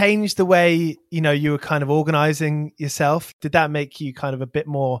that change the way, you know, you were kind of organizing yourself? Did that make you kind of a bit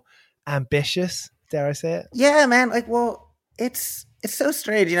more ambitious, dare I say it? Yeah, man. Like, well, it's so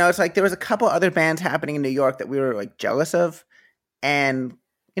strange, you know. It's like there was a couple other bands happening in New York that we were like jealous of, and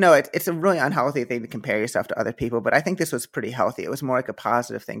you know, it's a really unhealthy thing to compare yourself to other people. But I think this was pretty healthy. It was more like a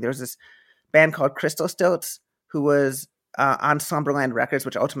positive thing. There was this band called Crystal Stilts who was on Slumberland Records,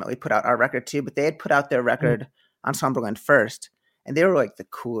 which ultimately put out our record too, but they had put out their record on Slumberland first, and they were like the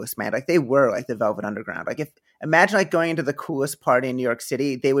coolest, man. Like they were like the Velvet Underground. Like imagine like going into the coolest party in New York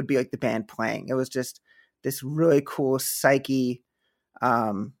City, they would be like the band playing. It was just this really cool psyche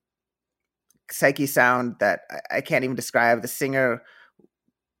sound that I can't even describe. The singer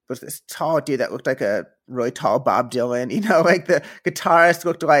was this tall dude that looked like a really tall Bob Dylan, you know, like the guitarist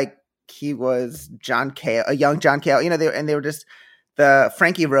looked like he was John Cale, a young John Cale, you know, they were just, the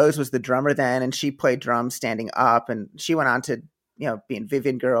Frankie Rose was the drummer then, and she played drums standing up, and she went on to, be in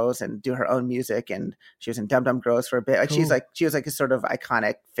Vivian Girls and do her own music. And she was in Dum Dum Girls for a bit. Like Cool. she was like a sort of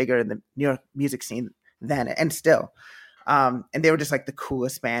iconic figure in the New York music scene then and still. And they were just like the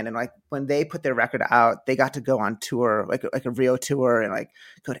coolest band. And like when they put their record out, they got to go on tour, like a Rio tour, and like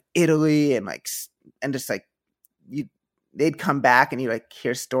go to Italy and just like they'd come back and you like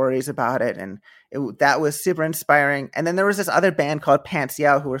hear stories about it. And that was super inspiring. And then there was this other band called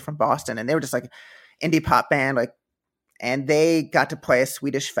Pansiao who were from Boston, and they were just like indie pop band, like, and they got to play a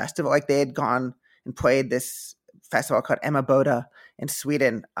Swedish festival. Like they had gone and played this festival called Emma Boda in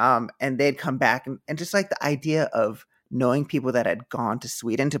Sweden. And they'd come back and just like the idea of knowing people that had gone to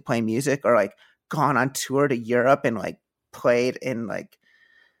Sweden to play music, or like gone on tour to Europe and like played in like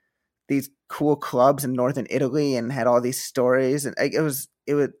these cool clubs in northern Italy and had all these stories. And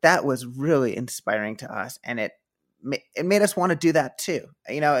that was really inspiring to us. And it made us want to do that too.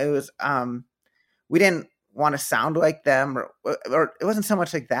 It was, we didn't want to sound like them or it wasn't so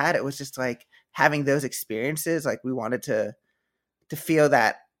much like that. It was just like having those experiences. Like we wanted to feel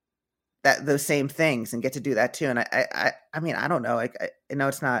that those same things and get to do that too. And I mean, I don't know, like, I know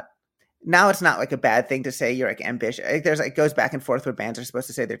it's not like a bad thing to say you're like ambitious. Like there's like, it goes back and forth where bands are supposed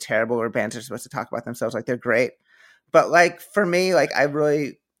to say they're terrible or bands are supposed to talk about themselves like they're great. But like for me, like I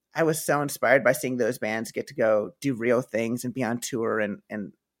was so inspired by seeing those bands get to go do real things and be on tour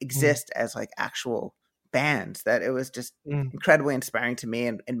and exist as like actual bands, that it was just incredibly inspiring to me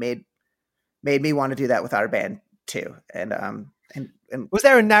and made me want to do that with our band too. And was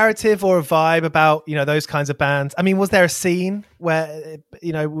there a narrative or a vibe about, those kinds of bands? I mean, was there a scene where,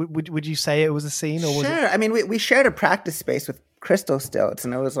 would you say it was a scene, or was Sure. I mean, we shared a practice space with Crystal Stilts,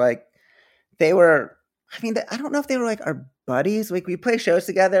 and it was like, they were, I mean, I don't know if they were like our buddies. Like we play shows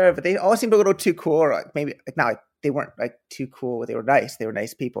together, but they all seemed a little too cool, or like maybe like not like they weren't like too cool. They were nice. They were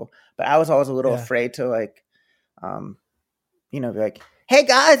nice people, but I was always a little afraid to like, be like, hey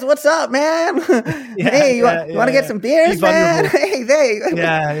guys, what's up, man? Hey, you want to get some beers, man? Hey,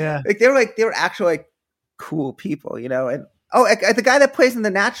 Like they were actual like cool people, and the guy that plays in The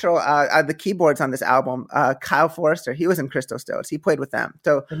Natural, the keyboards on this album, Kyle Forrester, he was in Crystal Stilts. He played with them.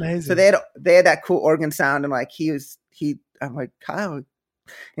 So amazing. So they had that cool organ sound, and like I'm like, Kyle,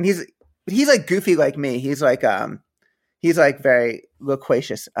 and he's like goofy like me. He's like very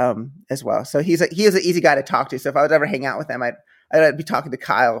loquacious as well. So he was an easy guy to talk to. So if I was ever hang out with him, I'd be talking to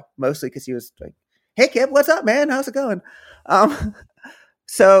Kyle mostly because he was like, hey Kip, what's up, man? How's it going?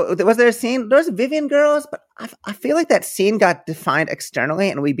 So was there a scene? There was Vivian Girls, but I feel like that scene got defined externally,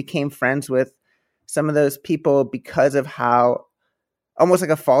 and we became friends with some of those people because of how almost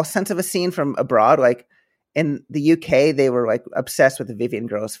like a false sense of a scene from abroad. Like in the UK, they were like obsessed with the Vivian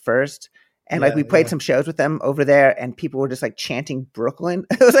Girls first. And like we played some shows with them over there, and people were just like chanting Brooklyn.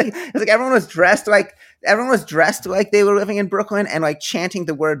 It was like everyone was dressed like they were living in Brooklyn and like chanting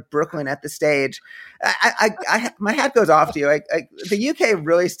the word Brooklyn at the stage. My hat goes off to you. Like the UK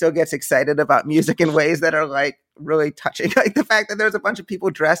really still gets excited about music in ways that are like really touching. Like the fact that there's a bunch of people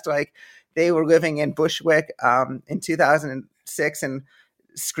dressed like they were living in Bushwick in 2006 and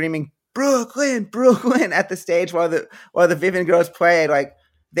screaming Brooklyn, Brooklyn at the stage while the Vivian Girls played. Like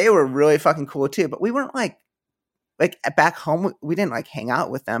they were really fucking cool too, but we weren't like back home. We didn't like hang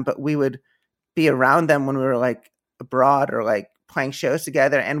out with them, but we would be around them when we were like abroad or like playing shows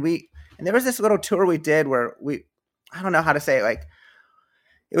together. And there was this little tour we did where I don't know how to say it. Like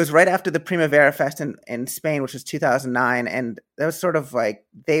it was right after the Primavera Fest in Spain, which was 2009. And that was sort of like,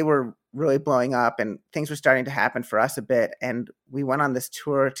 they were really blowing up and things were starting to happen for us a bit. And we went on this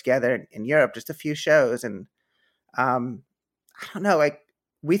tour together in Europe, just a few shows. And I don't know, like,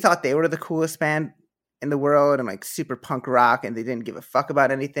 we thought they were the coolest band in the world and like super punk rock, and they didn't give a fuck about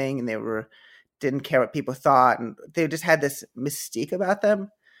anything, and they didn't care what people thought, and they just had this mystique about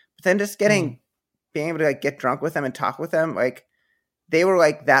them. But then just being able to like get drunk with them and talk with them, like they were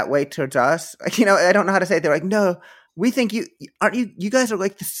like that way towards us. Like, I don't know how to say it. They're like, no, we think you guys are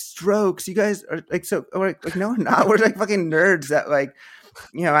like the Strokes. You guys are like, so we're like, no, we're not. We're like fucking nerds that like,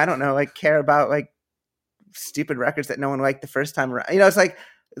 I don't know, like care about like stupid records that no one liked the first time around. It's like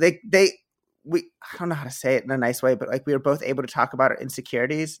I don't know how to say it in a nice way, but like we were both able to talk about our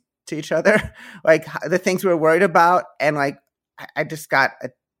insecurities to each other, like the things we were worried about. And like, I just got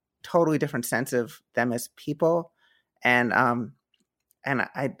a totally different sense of them as people. And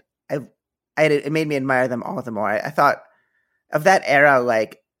it made me admire them all the more. I thought of that era,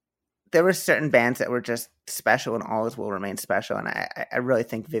 like there were certain bands that were just special and always will remain special. And I really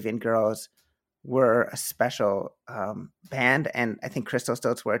think Vivian Girls were a special band, and I think Crystal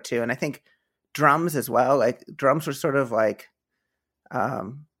Stilts were too. And I think drums as well. Like drums were sort of like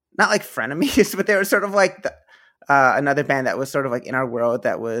not like frenemies, but they were sort of like another band that was sort of like in our world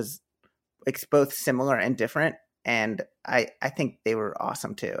that was like both similar and different. And I think they were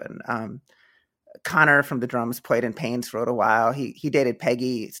awesome too. And Connor from the drums played in Pains for a little while. He dated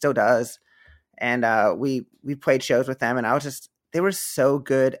Peggy, still does. And we played shows with them, and they were so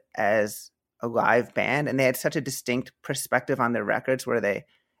good as a live band, and they had such a distinct perspective on their records where it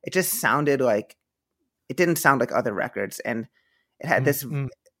just sounded like, it didn't sound like other records. And it had this,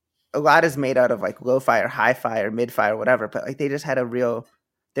 a lot is made out of like lo-fi or hi-fi or mid-fi or whatever, but like they just had the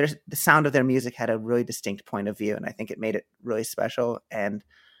sound of their music had a really distinct point of view. And I think it made it really special. And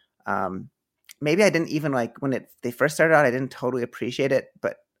maybe I didn't even like, when they first started out, I didn't totally appreciate it,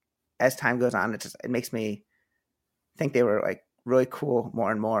 but as time goes on, it makes me think they were like really cool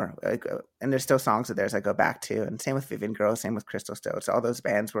more and more. Like, and there's still songs of theirs I go back to, and same with Vivian Girl, same with Crystal Stones. All those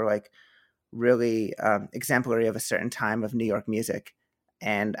bands were like really exemplary of a certain time of New York music,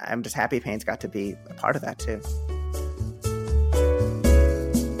 and I'm just happy Pains got to be a part of that too.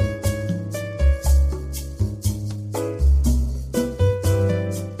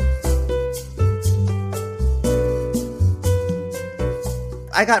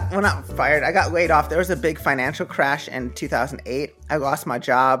 Well, not fired. I got laid off. There was a big financial crash in 2008. I lost my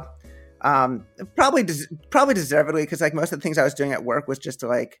job, probably deservedly, because like most of the things I was doing at work was just to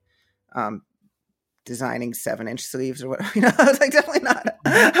like designing 7-inch sleeves or whatever. You know, I was like definitely not.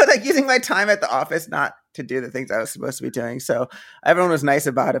 I was like using my time at the office not to do the things I was supposed to be doing. So everyone was nice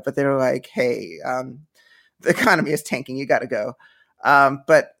about it, but they were like, "Hey, the economy is tanking. You got to go."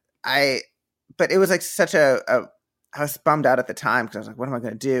 But it was like such I was bummed out at the time because I was like, what am I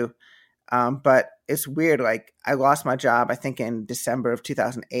going to do? But it's weird. Like I lost my job, I think in December of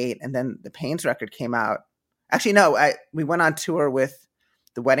 2008. And then the Pains record came out. Actually, no, we went on tour with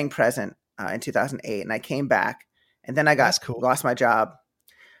The Wedding Present in 2008, and I came back, and then I lost my job.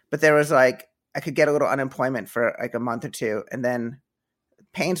 But there was like, I could get a little unemployment for like a month or two. And then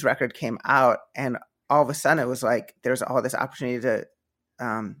Pains record came out, and all of a sudden it was like, there's all this opportunity to,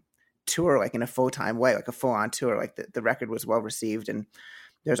 tour like in a full-time way, like a full-on tour. Like the record was well received, and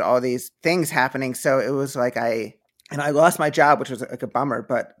there's all these things happening. So it was like I lost my job, which was like a bummer,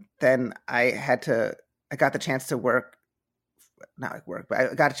 but then I got the chance to work, not like work, but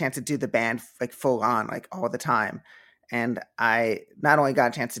I got a chance to do the band like full on, like all the time. And I not only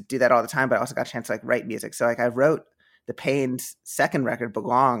got a chance to do that all the time, but I also got a chance to like write music. So like I wrote the Pains' second record,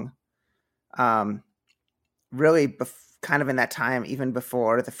 Belong, really kind of in that time, even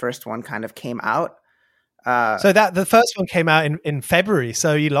before the first one kind of came out. So that the first one came out in February.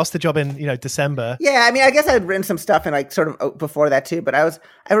 So you lost the job in, December. Yeah. I mean, I guess I had written some stuff in like sort of before that too, but I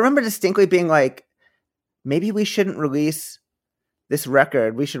remember distinctly being like, maybe we shouldn't release this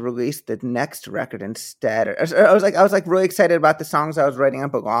record. We should release the next record instead. Or I was like really excited about the songs I was writing on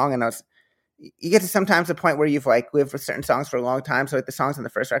Belong. And you get to sometimes the point where you've like lived with certain songs for a long time. So like the songs on the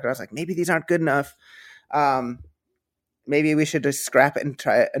first record, I was like, maybe these aren't good enough. Maybe we should just scrap it and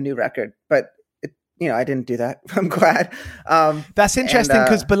try a new record. But, I didn't do that. I'm glad. That's interesting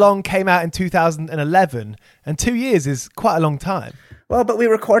because Belong came out in 2011, and 2 years is quite a long time. Well, but we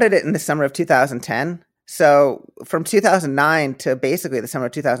recorded it in the summer of 2010. So from 2009 to basically the summer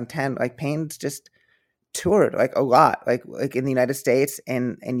of 2010, like Pains just toured like a lot, like in the United States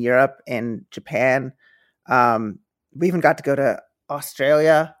and in Europe and Japan. We even got to go to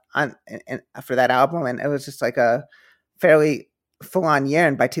Australia for that album, and it was just like a fairly full-on year.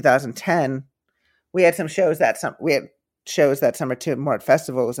 And by 2010, we had shows that summer too, more at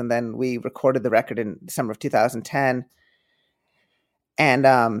festivals, and then we recorded the record in the summer of 2010. And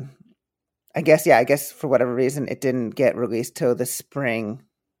I guess for whatever reason it didn't get released till the spring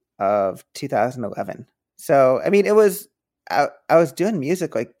of 2011. So I mean, it was I was doing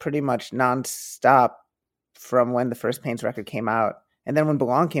music like pretty much nonstop from when the first Pains record came out, and then when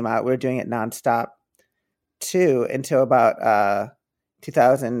Belong came out, we were doing it nonstop too until about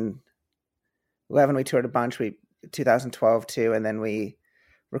 2011. We toured a bunch. 2012 too, and then we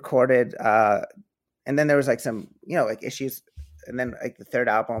recorded. And then there was like some like issues, and then like the third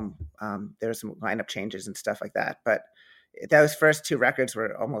album, there was some lineup changes and stuff like that. But those first two records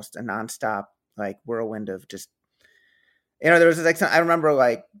were almost a nonstop like whirlwind of just. There was like I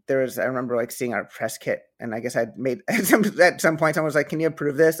remember seeing our press kit, and I guess I'd made at some point someone was like, "Can you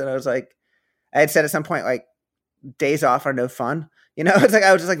approve this?" And I was like, I had said at some point like, "Days off are no fun." It's like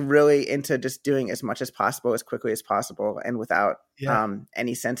I was just like really into just doing as much as possible, as quickly as possible, and without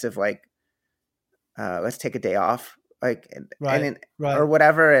any sense of like, let's take a day off, like, right. Or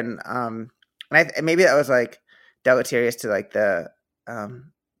whatever. And maybe that was like deleterious to like the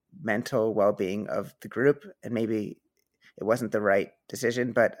mental well-being of the group, and maybe it wasn't the right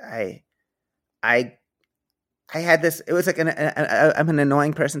decision, but I I had this, it was like I'm an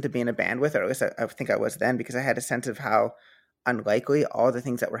annoying person to be in a band with, or at least I think I was then, because I had a sense of how unlikely all the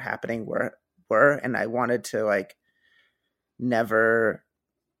things that were happening were. And I wanted to like, I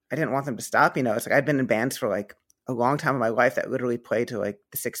didn't want them to stop, you know. It's like I'd been in bands for like a long time in my life that literally played to like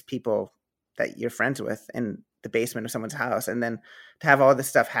the 6 people that you're friends with in the basement of someone's house. And then to have all this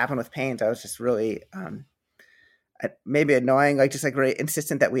stuff happen with Pains, I was just really, maybe annoying, like just like very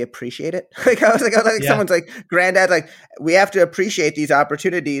insistent that we appreciate it. Like I was like someone's like granddad, like we have to appreciate these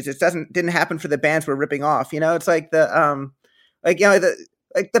opportunities. It didn't happen for the bands we're ripping off. You know, it's like the like, you know,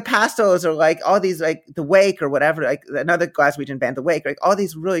 the Pastels or like all these, like the Wake or whatever, like another Glaswegian band, the Wake, like all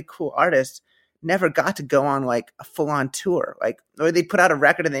these really cool artists never got to go on like a full on tour, like, or they put out a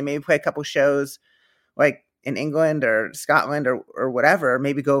record and they maybe play a couple shows like in England or Scotland or whatever, or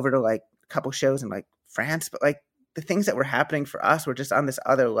maybe go over to like a couple shows in like France, but like the things that were happening for us were just on this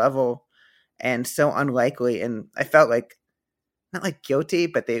other level and so unlikely. And I felt like, not like guilty,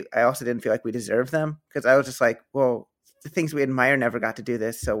 but I also didn't feel like we deserved them, because I was just like, well, the things we admire never got to do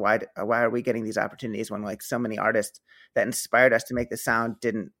this. So why are we getting these opportunities when like so many artists that inspired us to make the sound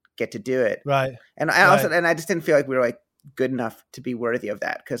didn't get to do it? Right. And I just didn't feel like we were like good enough to be worthy of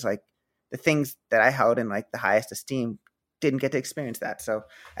that. 'Cause like the things that I held in like the highest esteem didn't get to experience that. So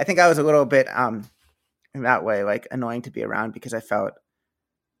I think I was a little bit, in that way, like annoying to be around, because I felt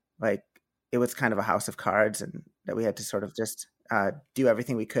like it was kind of a house of cards and that we had to sort of just do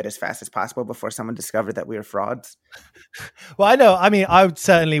everything we could as fast as possible before someone discovered that we were frauds. Well, I know. I mean, I would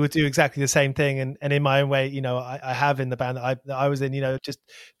do exactly the same thing. And in my own way, you know, I have in the band that I was in, you know, just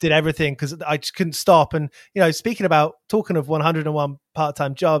did everything because I just couldn't stop. And, you know, talking of 101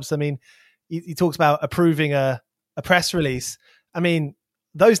 part-time jobs, I mean, he talks about approving a press release. I mean,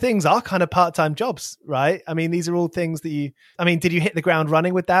 those things are kind of part-time jobs, right? I mean, these are all things that did you hit the ground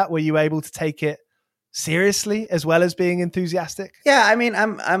running with that? Were you able to take it seriously as well as being enthusiastic? Yeah, I mean,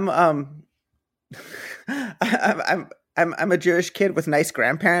 I'm a Jewish kid with nice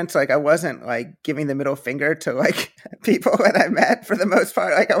grandparents. Like I wasn't like giving the middle finger to like people that I met for the most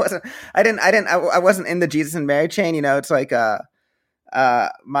part. Like I wasn't in the Jesus and Mary chain, you know. It's like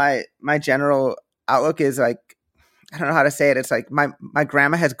my general outlook is like, I don't know how to say it. It's like my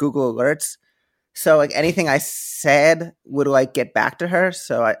grandma has Google alerts. So like anything I said would like get back to her.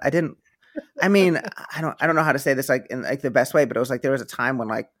 So I didn't, I mean, I don't know how to say this like in like the best way, but it was like there was a time when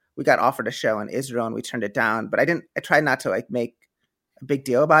like we got offered a show in Israel and we turned it down, but I tried not to like make a big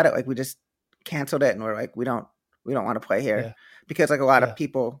deal about it. Like we just canceled it and we're like, we don't want to play here because like a lot of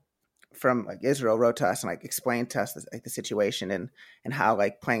people from like Israel wrote to us and like explained to us the situation and how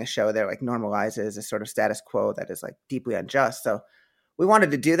like playing a show there like normalizes a sort of status quo that is like deeply unjust. So we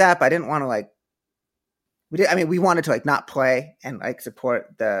wanted to do that, but I didn't want to like, we wanted to like not play and like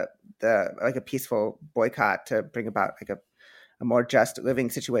support the like a peaceful boycott to bring about like a more just living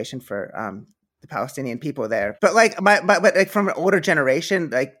situation for the Palestinian people there. But like but like from an older generation,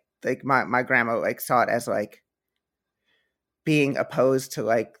 like my grandma like saw it as like being opposed to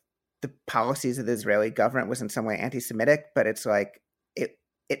like the policies of the Israeli government was in some way anti-Semitic, but it's like it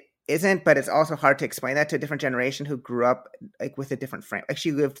isn't. But it's also hard to explain that to a different generation who grew up like with a different frame. Like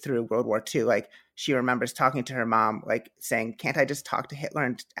she lived through World War II. Like she remembers talking to her mom, like saying, "Can't I just talk to Hitler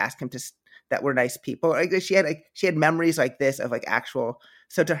and ask him that we're nice people?" Like she had memories like this of like actual.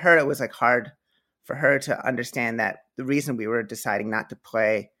 So to her, it was like hard for her to understand that the reason we were deciding not to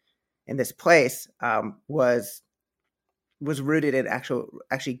play in this place was rooted in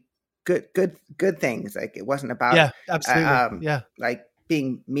actually good things. Like it wasn't about absolutely like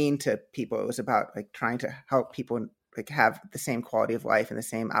being mean to people. It was about like trying to help people like have the same quality of life and the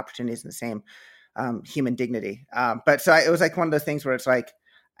same opportunities and the same human dignity. But so it was like one of those things where it's like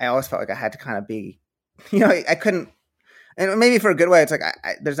I always felt like I had to kind of be, you know, I couldn't, and maybe for a good way. It's like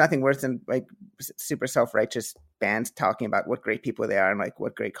there's nothing worse than like super self-righteous bands talking about what great people they are and like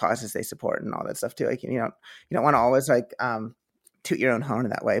what great causes they support and all that stuff too. Like you don't want to always like toot your own horn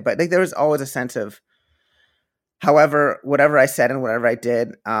in that way. But like there was always a sense of, however, whatever I said and whatever I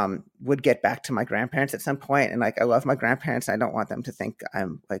did would get back to my grandparents at some point. And like I love my grandparents. And I don't want them to think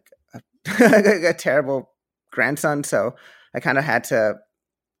I'm like a terrible grandson. So I kind of had to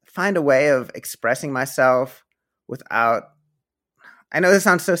find a way of expressing myself without. I know this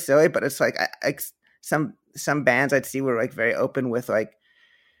sounds so silly, but it's like some bands I'd see were like very open with like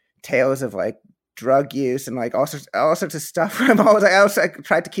tales of like drug use and like all sorts of stuff. I also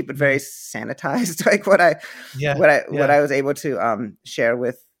tried to keep it very sanitized, like what I was able to share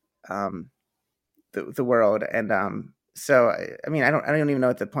with the world, and So I mean, I don't even know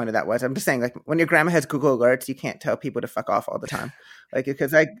what the point of that was. I'm just saying, like, when your grandma has Google alerts, you can't tell people to fuck off all the time, like,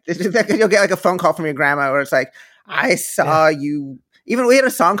 because like you'll get like a phone call from your grandma where it's like, I saw you. Even we had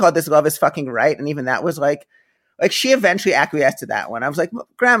a song called "This Love Is Fucking Right," and even that was like she eventually acquiesced to that one. I was like,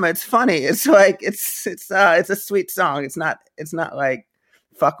 Grandma, it's funny. It's like it's a sweet song. It's not like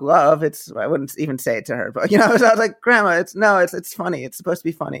fuck love. I wouldn't even say it to her, but I was like, Grandma, it's funny. It's supposed to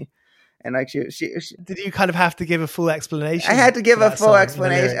be funny. And like she did you kind of have to give a full explanation? I had to give a full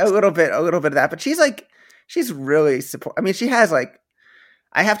explanation, a little bit of that. But she's really support. I mean, she has like,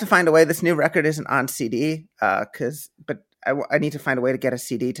 I have to find a way. This new record isn't on CD, but I need to find a way to get a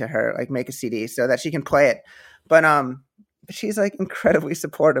CD to her, like make a CD so that she can play it. But she's like incredibly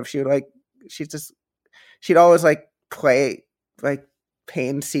supportive. She'd always like play like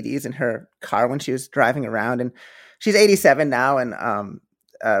Pain CDs in her car when she was driving around, and she's 87 now, and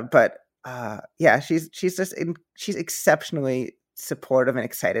she's exceptionally supportive and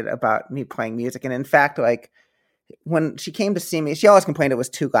excited about me playing music. And in fact, like when she came to see me, she always complained it was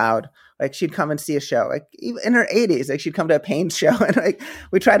too loud. Like she'd come and see a show, like even in her 80s, like she'd come to a Pain show, and like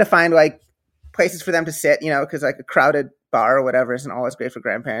we try to find like places for them to sit, because like a crowded bar or whatever isn't always great for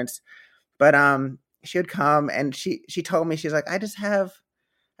grandparents. But she would come, and she told me, she's like, I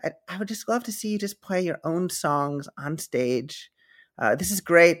would just love to see you just play your own songs on stage. This is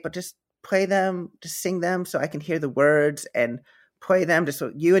great, but just play them, just sing them so I can hear the words, and play them just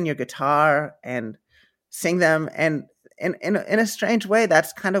so you and your guitar and sing them. And in a strange way,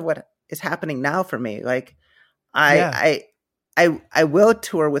 that's kind of what is happening now for me. Like I will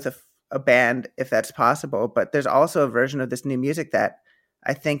tour with a band if that's possible, but there's also a version of this new music that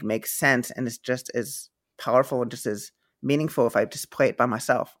I think makes sense and is just as powerful and just as meaningful if I just play it by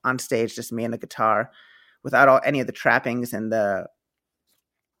myself on stage, just me and the guitar, without any of the trappings and the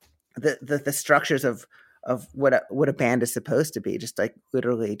structures of what a band is supposed to be, just like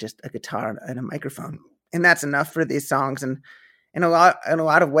literally just a guitar and a microphone. And that's enough for these songs. And in a lot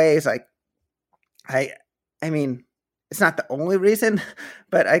of ways, like I mean, it's not the only reason,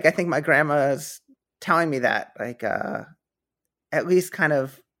 but like I think my grandma's telling me that, like at least kind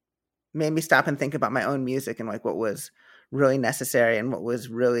of made me stop and think about my own music and like what was really necessary and what was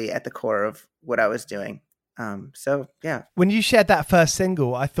really at the core of what I was doing. So yeah. When you shared that first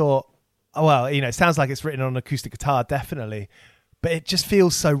single, I thought, oh, well, it sounds like it's written on acoustic guitar, definitely, but it just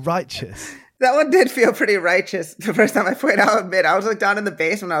feels so righteous. That one did feel pretty righteous. The first time I played, I'll admit, I was like down in the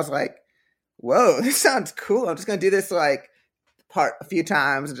basement. I was like, whoa, this sounds cool. I'm just going to do this like part a few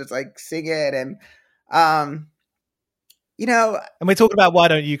times and just like sing it. And, and we're talking about Why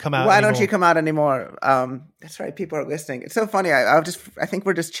Don't You Come Out Why Anymore? Don't You Come Out Anymore? That's right. People are listening. It's so funny. I think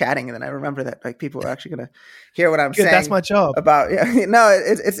we're just chatting, and then I remember that like people are actually going to hear what I'm saying. That's my job.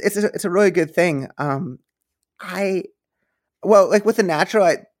 It's a really good thing. Like with The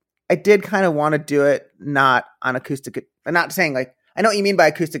Natural, I did kind of want to do it not on acoustic. I'm not saying like, I know what you mean by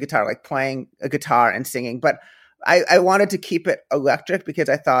acoustic guitar, like playing a guitar and singing, but I wanted to keep it electric because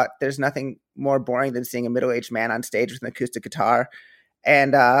I thought there's nothing more boring than seeing a middle-aged man on stage with an acoustic guitar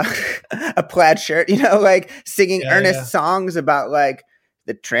and a plaid shirt, like singing earnest songs about like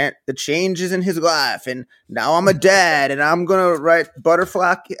the changes in his life, and now I'm a dad and I'm gonna write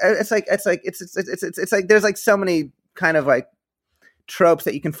Butterfly. It's like there's like so many kind of like tropes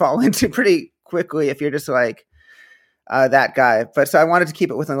that you can fall into pretty quickly if you're just like that guy. But so I wanted to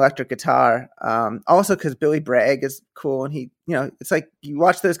keep it with an electric guitar. Also because Billy Bragg is cool, and he, it's like you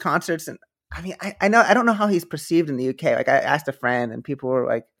watch those concerts, and I mean, I don't know how he's perceived in the UK. Like I asked a friend, and people were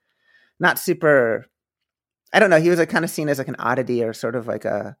like not super. I don't know. He was like kind of seen as like an oddity or sort of like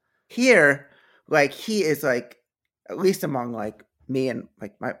a here. Like he is like, at least among like me and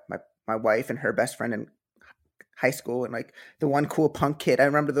like my wife and her best friend in high school, and like the one cool punk kid. I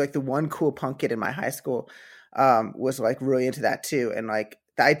remember like the one cool punk kid in my high school was like really into that too. And like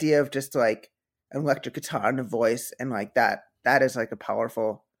the idea of just like an electric guitar and a voice and like that is like a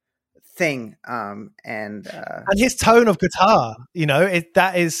powerful thing. And his tone of guitar,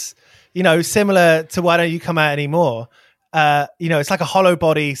 that is, similar to Why Don't You Come Out Anymore. It's like a hollow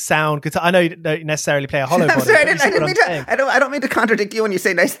body sound guitar. I know you don't necessarily play a hollow body. I'm sorry, I don't mean to contradict you when you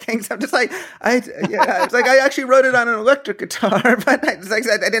say nice things. I'm just like, it's like I actually wrote it on an electric guitar, but I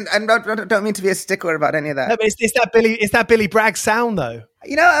don't mean to be a stickler about any of that. No, but it's that Billy Bragg sound though.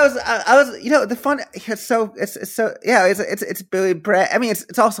 I was, the fun. It's Billy Bragg. I mean,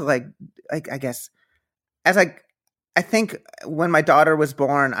 it's also like I guess as I think when my daughter was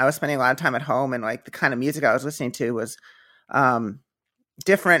born, I was spending a lot of time at home, and like the kind of music I was listening to was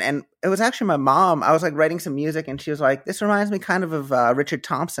different. And it was actually my mom. I was like writing some music, and she was like, "This reminds me kind of Richard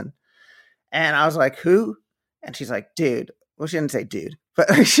Thompson." And I was like, "Who?" And she's like, dude. Well, she didn't say dude,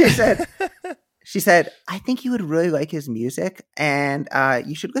 but she said, I think you would really like his music, and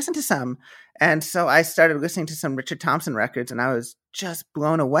you should listen to some. And so I started listening to some Richard Thompson records, and I was just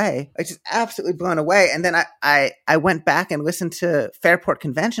blown away, like just absolutely blown away. And then I went back and listened to Fairport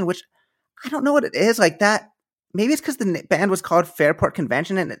Convention, which I don't know what it is like that. Maybe it's because the band was called Fairport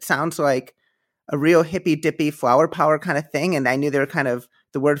Convention, and it sounds like a real hippy dippy flower power kind of thing. And I knew they were kind of,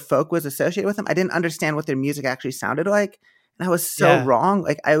 the word folk was associated with them. I didn't understand what their music actually sounded like. And I was so wrong.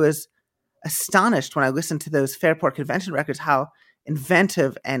 Like I was astonished when I listened to those Fairport Convention records, how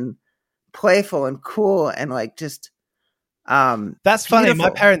inventive and playful and cool and like just that's funny. beautiful. My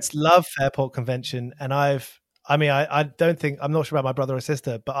parents love Fairport Convention, and I don't think, I'm not sure about my brother or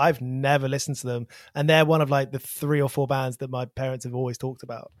sister, but I've never listened to them, and they're one of like the 3 or 4 bands that my parents have always talked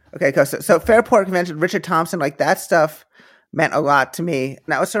about. Okay, so Fairport Convention, Richard Thompson, like that stuff meant a lot to me. And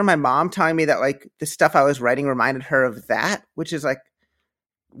that was sort of my mom telling me that like the stuff I was writing reminded her of that, which is like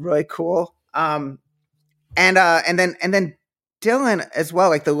really cool. And then Dylan as well,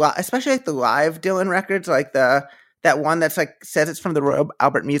 like especially like the live Dylan records, like that one that's like says it's from the Royal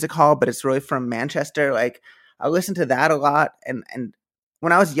Albert Music Hall, but it's really from Manchester. Like I listened to that a lot. And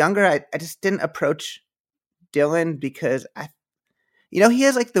when I was younger, I just didn't approach Dylan because he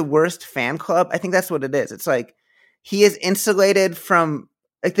has like the worst fan club. I think that's what it is. It's like he is insulated from,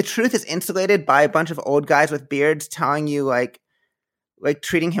 like the truth is insulated by a bunch of old guys with beards telling you like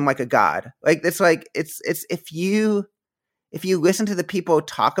treating him like a god. Like it's if you listen to the people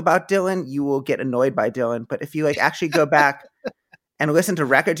talk about Dylan, you will get annoyed by Dylan. But if you like actually go back and listen to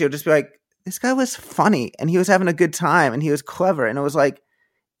records, you'll just be like, this guy was funny and he was having a good time and he was clever. And it was like,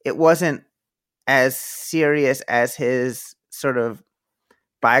 it wasn't as serious as his sort of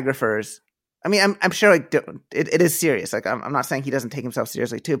biographers. I mean, I'm sure like it is serious. Like I'm not saying he doesn't take himself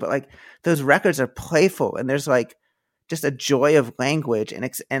seriously too, but like those records are playful and there's like just a joy of language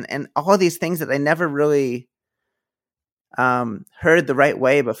and all these things that I never really heard the right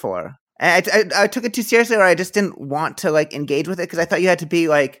way before. And I took it too seriously, or I just didn't want to like engage with it because I thought you had to be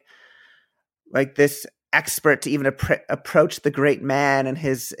like this expert to even approach the great man and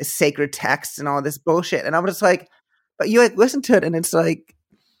his sacred texts and all this bullshit. And I was just like, but you like listen to it and it's like,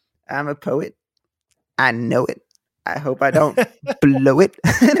 I'm a poet. I know it. I hope I don't blow it.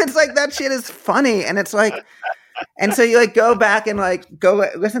 And it's like, that shit is funny. And it's like, and so you like go back and like go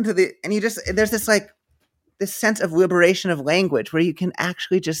listen to and you just, there's this like, this sense of liberation of language where you can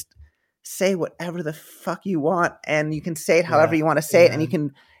actually just say whatever the fuck you want. And you can say it however you want to say it. And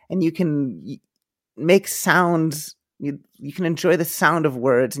you can make sounds. You can enjoy the sound of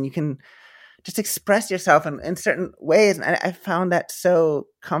words and you can just express yourself in certain ways. And I found that so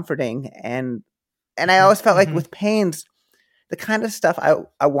comforting. And I always felt like with Pains, the kind of stuff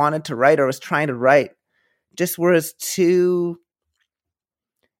I wanted to write or was trying to write just was too,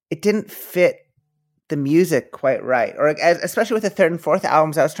 it didn't fit the music quite right. Or especially with the third and fourth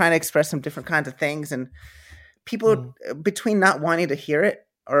albums, I was trying to express some different kinds of things. And people between not wanting to hear it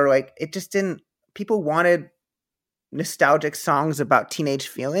or like, it just didn't, people wanted nostalgic songs about teenage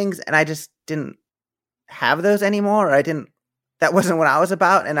feelings. And I just didn't have those anymore. That wasn't what I was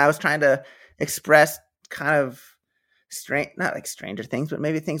about. And I was trying to express kind of not like Stranger Things, but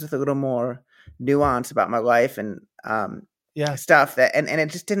maybe things with a little more nuance about my life and stuff that, and it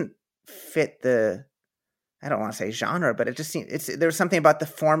just didn't fit the, I don't want to say genre, but it just seemed there was something about the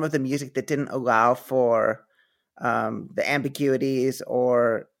form of the music that didn't allow for the ambiguities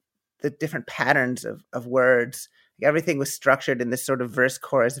or the different patterns of words. Everything was structured in this sort of verse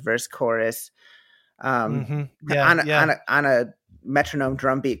chorus on a metronome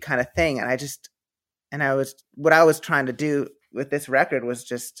drum beat kind of thing. And what I was trying to do with this record was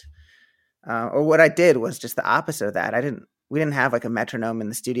just, or what I did was just the opposite of that. We didn't have like a metronome in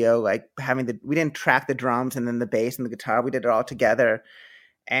the studio, like we didn't track the drums and then the bass and the guitar. We did it all together.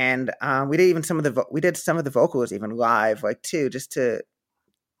 And we did some of the vocals even live, like too, just to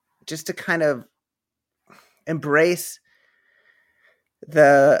kind of embrace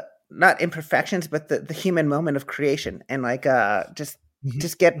the, not imperfections, but the human moment of creation and like, just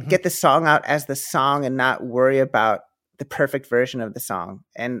get the song out as the song and not worry about the perfect version of the song.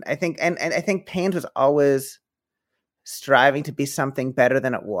 And I think, and I think Pains was always striving to be something better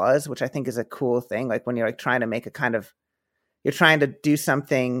than it was, which I think is a cool thing. Like when you're like trying to make you're trying to do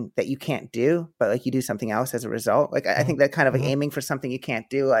something that you can't do, but like you do something else as a result. Like I think that kind of like aiming for something you can't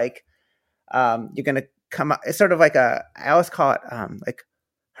do, like you're going to come up, it's sort of like I always call it like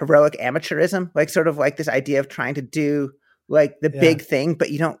heroic amateurism, like sort of like this idea of trying to do like the big thing, but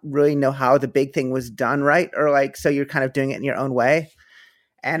you don't really know how the big thing was done right. Or like, so you're kind of doing it in your own way.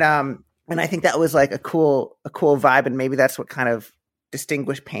 And And I think that was like a cool vibe. And maybe that's what kind of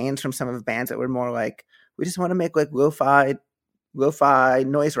distinguished Pains from some of the bands that were more like, we just want to make like lo-fi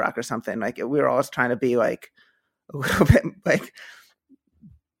noise rock or something. Like we were always trying to be like a little bit like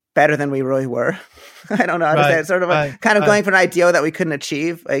better than we really were. I don't know how to say it. Sort of going for an ideal that we couldn't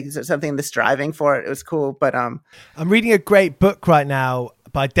achieve, like something the striving for it. It was cool. But I'm reading a great book right now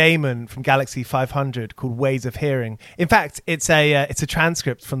by Damon from Galaxy 500 called Ways of Hearing. In fact, it's a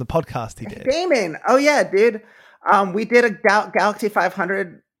transcript from the podcast he did. Damon. Oh yeah, dude. We did a Galaxy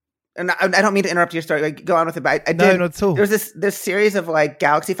 500, and I don't mean to interrupt your story. Like, go on with it. But I did. No, not at all. There was this series of like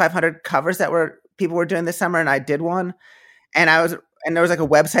Galaxy 500 covers that people were doing this summer, and I did one. And there was like a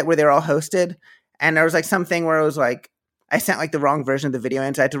website where they were all hosted, and there was like something where it was like I sent like the wrong version of the video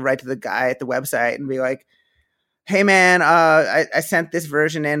in, so I had to write to the guy at the website and be like, "Hey man, I sent this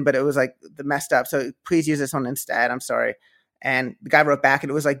version in, but it was like the messed up, so please use this one instead. I'm sorry." And the guy wrote back,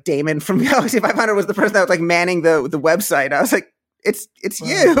 and it was like Damon from Galaxy 500 was the person that was like manning the website. I was like, "It's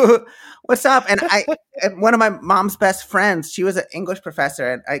you. What's up?" And one of my mom's best friends, she was an English professor,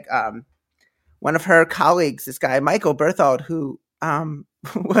 and like one of her colleagues, this guy Michael Berthold, who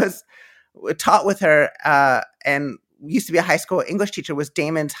was taught with her and used to be a high school English teacher, was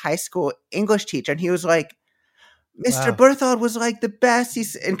Damon's high school English teacher, and he was like, Mr. Berthold was like the best.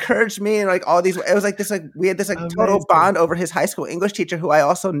 He's encouraged me and like all these. It was like this, like we had this like total bond over his high school English teacher, who I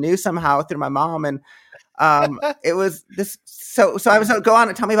also knew somehow through my mom. And it was this. So I was go on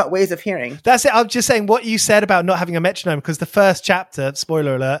and tell me about Ways of Hearing. That's it. I'm just saying what you said about not having a metronome, because the first chapter,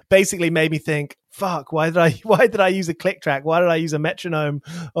 spoiler alert, basically made me think, fuck, why did I use a click track? Why did I use a metronome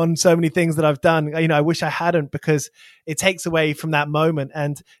on so many things that I've done? You know, I wish I hadn't, because it takes away from that moment.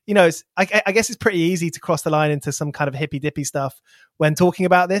 And, you know, I guess it's pretty easy to cross the line into some kind of hippy dippy stuff when talking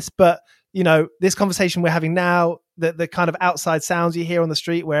about this. But, you know, this conversation we're having now, the kind of outside sounds you hear on the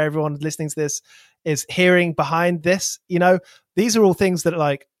street where everyone listening to this is hearing behind this, you know, these are all things that are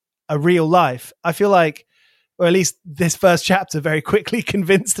like a real life. I feel like, or at least this first chapter very quickly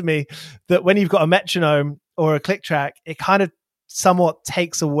convinced me that when you've got a metronome or a click track, it kind of somewhat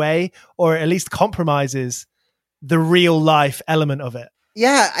takes away, or at least compromises, the real life element of it.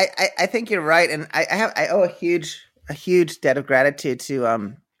 Yeah, I think you're right. And I owe a huge debt of gratitude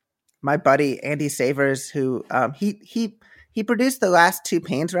to my buddy Andy Savers, who he produced the last two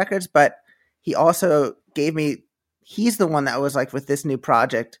Pains records, but he also he's the one that was like, with this new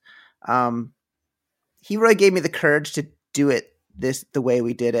project, he really gave me the courage to do it the way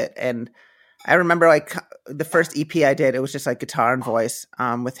we did it. And I remember like the first EP I did, it was just like guitar and voice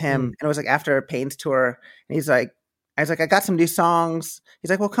with him. And it was like after a Pains tour, and I was like, I got some new songs.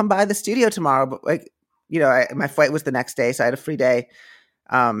 He's like, well, come by the studio tomorrow. But like, you know, my flight was the next day, so I had a free day.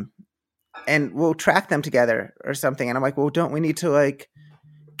 And we'll track them together or something. And I'm like, well, don't we need to like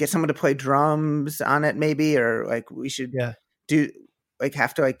get someone to play drums on it maybe? Or like we should have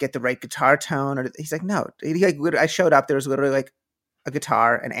to like get the right guitar tone? Or he's like, no. I showed up, there was literally like a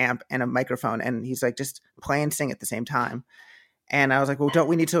guitar, an amp, and a microphone. And he's like, just play and sing at the same time. And I was like, well, don't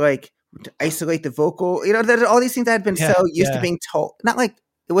we need to like isolate the vocal? You know, there's all these things I had been so used to being told. Not like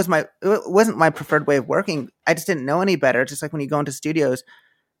it wasn't my preferred way of working. I just didn't know any better. Just like when you go into studios,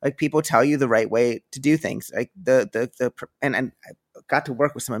 like people tell you the right way to do things. Like and I got to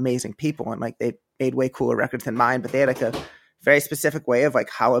work with some amazing people, and like they made way cooler records than mine, but they had like a very specific way of like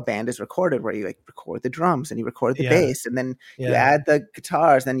how a band is recorded, where you like record the drums and you record the bass, and then you add the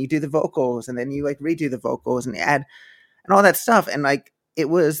guitars, then you do the vocals, and then you like redo the vocals and add and all that stuff. And like it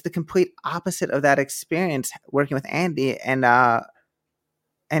was the complete opposite of that experience working with Andy. And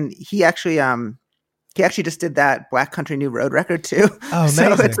he actually just did that Black Country New Road record too. Oh,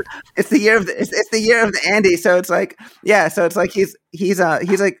 amazing. So it's the year of the Andy. So it's like, yeah. So it's like he's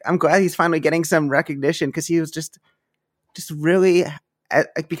like, I'm glad he's finally getting some recognition, because he was just really,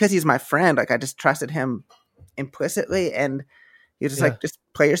 because he's my friend. Like I just trusted him implicitly, and he was just like, just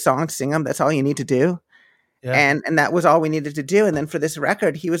play your songs, sing them. That's all you need to do. Yeah. And that was all we needed to do. And then for this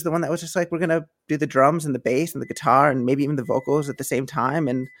record, he was the one that was just like, we're going to do the drums and the bass and the guitar and maybe even the vocals at the same time.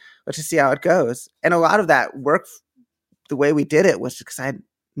 And let's just see how it goes. And a lot of that work, the way we did it, was because I had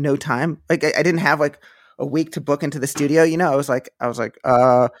no time. Like I didn't have like a week to book into the studio. You know, I was like,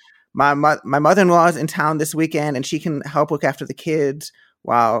 my mother-in-law is in town this weekend, and she can help look after the kids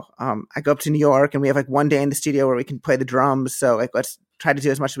while I go up to New York, and we have like one day in the studio where we can play the drums. So like, let's try to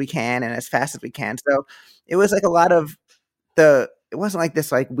do as much as we can and as fast as we can. So it was like a lot of it wasn't like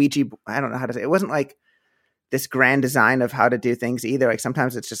this like Ouija, I don't know how to say it. It wasn't like this grand design of how to do things either. Like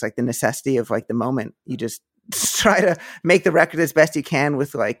sometimes it's just like the necessity of like the moment. You just try to make the record as best you can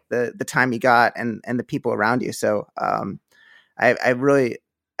with like the time you got and the people around you. So I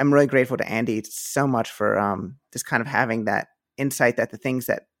I'm really grateful to Andy so much for just kind of having that insight that the things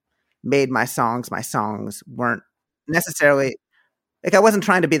that made my songs weren't necessarily like I wasn't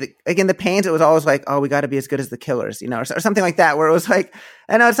trying to be like in the Pains. It was always like, oh, we got to be as good as the Killers, or something like that. Where it was like,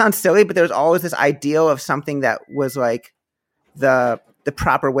 I know it sounds silly, but there was always this ideal of something that was like the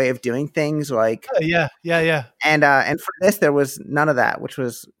proper way of doing things. Like, yeah. And for this, there was none of that, which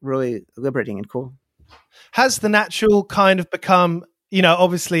was really liberating and cool. Has the natural kind of become,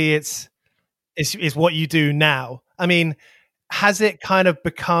 obviously it's what you do now. I mean, has it kind of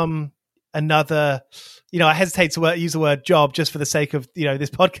become another, I hesitate to use the word job just for the sake of, this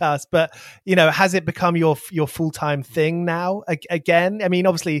podcast, but, has it become your full-time thing now again? I mean,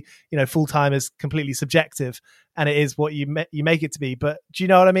 obviously, full-time is completely subjective and it is what you make it to be, but do you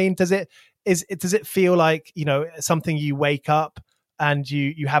know what I mean? Does it feel like, something you wake up and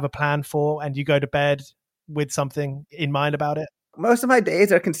you have a plan for and you go to bed with something in mind about it? Most of my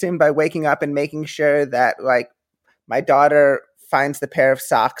days are consumed by waking up and making sure that like my daughter finds the pair of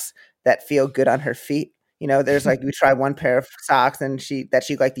socks that feel good on her feet. There's like, we try one pair of socks and she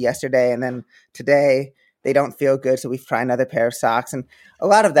liked yesterday. And then today they don't feel good. So we try another pair of socks and a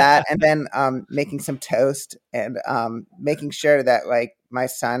lot of that. And then making some toast and making sure that like my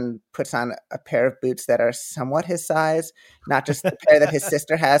son puts on a pair of boots that are somewhat his size, not just the pair that his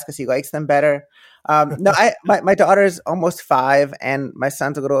sister has because he likes them better. No, my daughter's almost 5 and my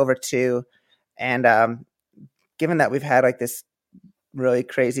son's a little over 2. And given that we've had like this really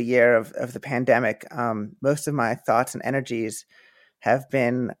crazy year of the pandemic, most of my thoughts and energies have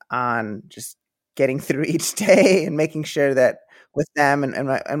been on just getting through each day and making sure that with them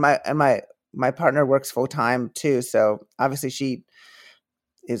and my partner works full time too. So obviously she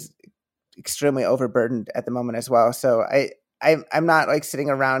is extremely overburdened at the moment as well. So I'm not like sitting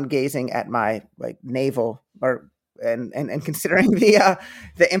around gazing at my like navel and considering the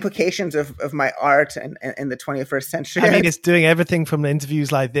implications of my art and the 21st century. I mean, it's doing everything from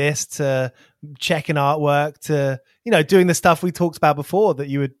interviews like this to checking artwork to, doing the stuff we talked about before that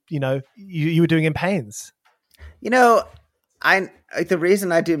you would, you were doing in Pains. I like the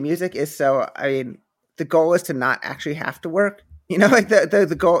reason I do music is the goal is to not actually have to work. Like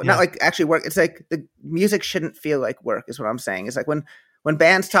the goal, not like actually work. It's like the music shouldn't feel like work is what I'm saying. It's like when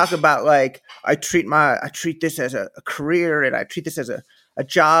bands talk about like, I treat this as a career and I treat this as a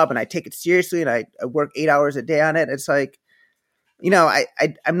job and I take it seriously and I work 8 hours a day on it. It's like,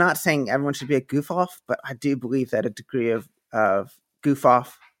 I'm not saying everyone should be a goof off, but I do believe that a degree of goof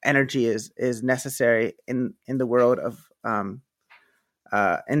off energy is necessary in the world of,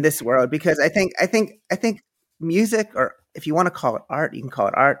 in this world, because I think music, or if you want to call it art, you can call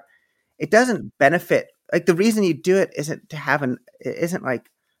it art. It doesn't benefit. Like the reason you do it isn't like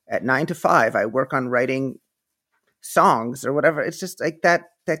at 9 to 5, I work on writing songs or whatever. It's just like that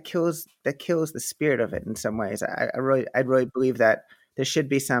kills the spirit of it in some ways. I really believe that there should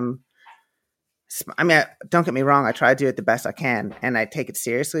be some, don't get me wrong. I try to do it the best I can and I take it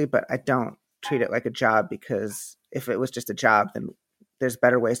seriously, but I don't treat it like a job, because if it was just a job, then there's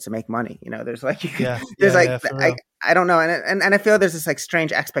better ways to make money. There's like, I don't know. And I feel there's this like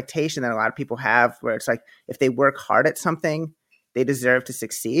strange expectation that a lot of people have where it's like, if they work hard at something, they deserve to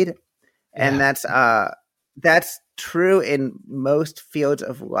succeed. And that's true in most fields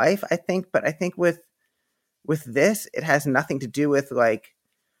of life, I think. But I think with this, it has nothing to do with like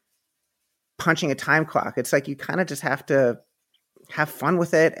punching a time clock. It's like, you kind of just have to have fun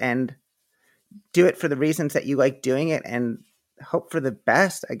with it and do it for the reasons that you like doing it and hope for the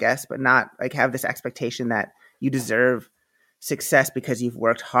best, I guess, but not like have this expectation that you deserve success because you've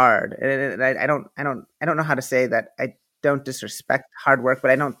worked hard. And I don't know how to say that. I don't disrespect hard work, but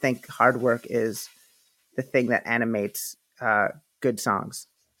I don't think hard work is the thing that animates good songs.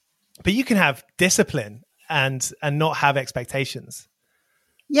 But you can have discipline and not have expectations.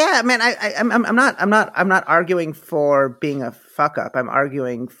 Yeah, man. I'm not arguing for being a fuck up. I'm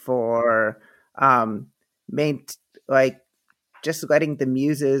arguing for just letting the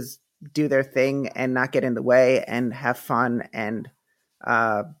muses do their thing and not get in the way and have fun and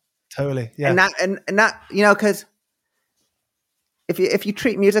totally, yeah, and not because if you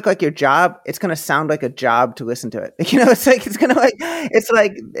treat music like your job, it's gonna sound like a job to listen to it. It's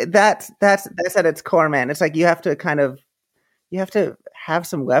like that's at its core, man. It's like you have to have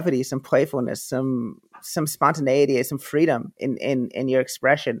some levity, some playfulness, some spontaneity, some freedom in your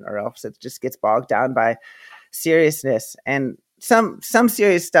expression, or else it just gets bogged down by seriousness. And some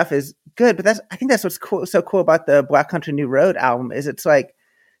serious stuff is good, but I think that's what's so cool about the Black Country New Road album is it's like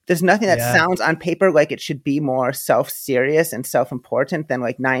there's nothing that sounds on paper like it should be more self-serious and self-important than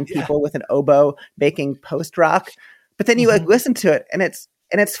like 9 people with an oboe making post rock. But then you like listen to it and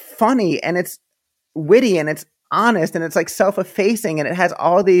it's funny and it's witty and it's honest and it's like self-effacing and it has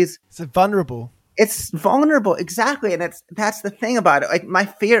all these. It's vulnerable. It's vulnerable, exactly, and that's the thing about it. Like my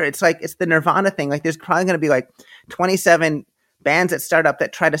fear, it's like it's the Nirvana thing. Like there's probably going to be like 27 bands that start up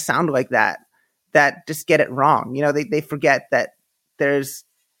that try to sound like that just get it wrong. You know, they forget that there's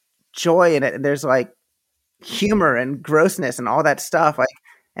joy in it and there's like humor and grossness and all that stuff. Like,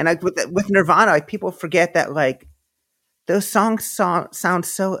 and like with Nirvana, like people forget that like those songs sound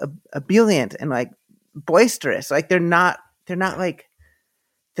so ebullient and like boisterous. Like they're not like.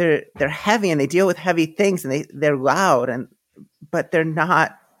 They're heavy and they deal with heavy things and they're loud but they're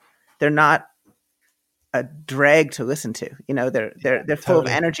not a drag to listen to. You know, they're full of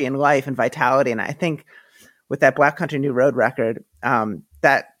energy and life and vitality. And I think with that Black Country New Road record,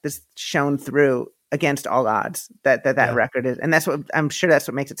 that is shown through against all odds that record is, and that's what I'm sure that's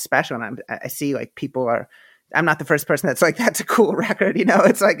what makes it special. And I see like I'm not the first person that's like, that's a cool record. You know,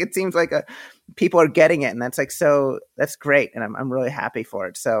 it's like, it seems like people are getting it and that's like, so that's great. And I'm really happy for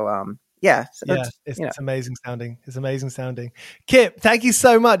it. So, it's amazing sounding. It's amazing sounding. Kip, thank you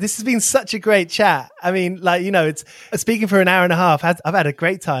so much. This has been such a great chat. I mean, like, you know, it's speaking for an hour and a half. I've had a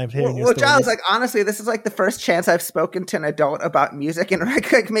great time hearing your story. Giles, like, honestly, this is like the first chance I've spoken to an adult about music in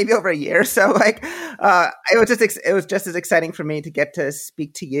like maybe over a year. So like, it was just as exciting for me to get to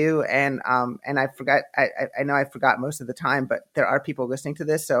speak to you. And I know I forgot most of the time, but there are people listening to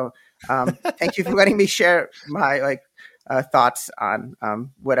this. So, thank you for letting me share my thoughts on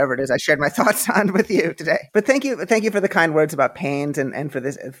whatever it is I shared my thoughts on with you today. But thank you for the kind words about Pains and for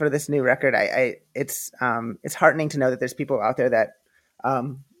this new record. It's heartening to know that there's people out there that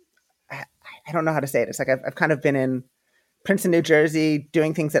I don't know how to say it. It's like I've kind of been in Princeton, New Jersey,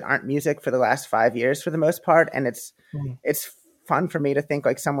 doing things that aren't music for the last 5 years for the most part, and it's fun for me to think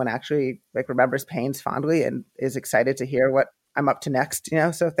like someone actually like remembers Pains fondly and is excited to hear what I'm up to next, you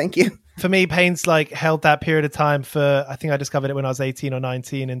know? So thank you. For me, Pains like held that period of time for, I think I discovered it when I was 18 or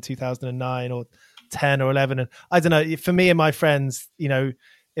 19 in 2009 or 10 or 11. And I don't know, for me and my friends, you know,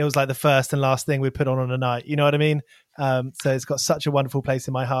 it was like the first and last thing we put on a night, you know what I mean? So it's got such a wonderful place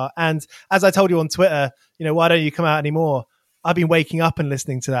in my heart. And as I told you on Twitter, you know, why don't you come out anymore? I've been waking up and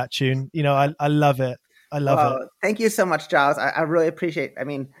listening to that tune. You know, I love it. I love it. Thank you so much, Giles. I really appreciate it. I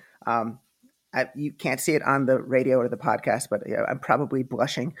mean, you can't see it on the radio or the podcast, but I'm probably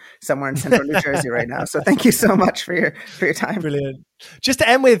blushing somewhere in central New Jersey right now. So thank you so much for your time. Brilliant. Just to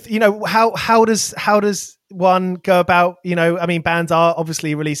end with, you know, how does one go about, you know, I mean, bands are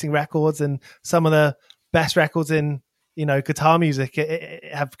obviously releasing records and some of the best records in, you know, guitar music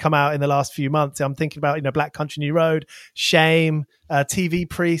have come out in the last few months. I'm thinking about, you know, Black Country New Road, Shame, TV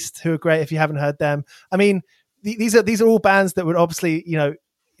Priest, who are great if you haven't heard them. I mean, these are all bands that would obviously, you know,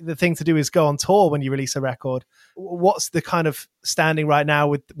 the thing to do is go on tour when you release a record. What's the kind of standing right now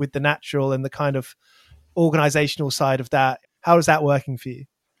with the Natural and the kind of organizational side of that? How is that working for you?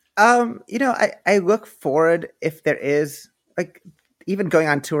 You know, I look forward if there is like, even going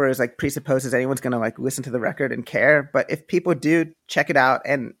on tour is like presupposes anyone's going to like listen to the record and care. But if people do check it out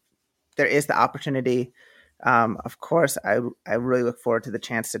and there is the opportunity, of course, I really look forward to the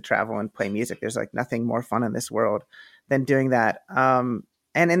chance to travel and play music. There's like nothing more fun in this world than doing that.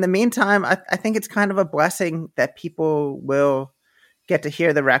 And in the meantime, I think it's kind of a blessing that people will get to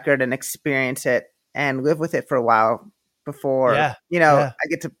hear the record and experience it and live with it for a while before, I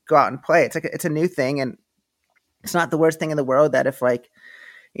get to go out and play. It's a new thing. And it's not the worst thing in the world that if like,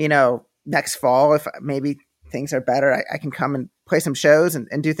 you know, next fall, if maybe things are better, I can come and play some shows and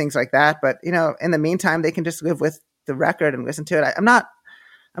do things like that. But, you know, in the meantime, they can just live with the record and listen to it. I'm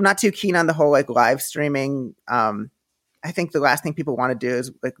not too keen on the whole like live streaming. I think the last thing people want to do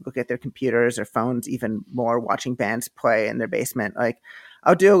is like look at their computers or phones even more, watching bands play in their basement. Like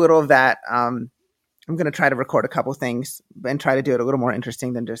I'll do a little of that. I'm going to try to record a couple things and try to do it a little more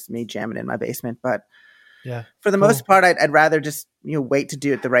interesting than just me jamming in my basement. But yeah, for the most part, I'd rather just, you know, wait to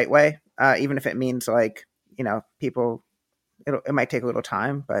do it the right way. Even if it means like, you know, people, it might take a little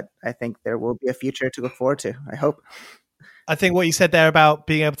time, but I think there will be a future to look forward to. I hope. I think what you said there about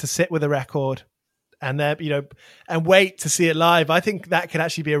being able to sit with a record and then, you know, and wait to see it live, I think that could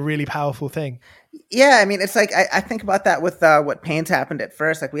actually be a really powerful thing. Yeah. I mean, it's like, I think about that with what Pains happened at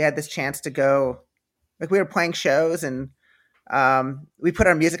first. Like we had this chance to go, like we were playing shows and we put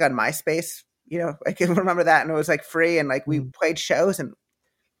our music on MySpace, you know, I can remember that. And it was like free. And like we played shows and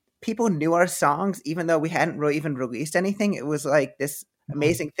people knew our songs, even though we hadn't really even released anything. It was like this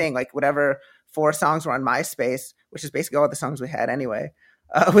amazing thing, like whatever 4 songs were on MySpace, which is basically all the songs we had anyway.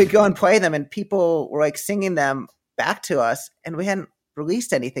 We'd go and play them and people were like singing them back to us and we hadn't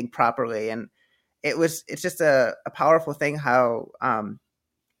released anything properly. And it's just a powerful thing how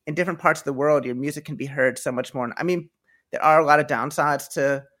in different parts of the world, your music can be heard so much more. I mean, there are a lot of downsides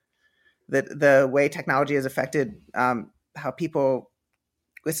to the way technology has affected how people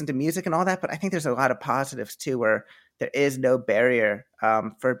listen to music and all that, but I think there's a lot of positives too, where there is no barrier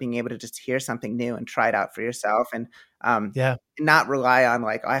for being able to just hear something new and try it out for yourself, and not rely on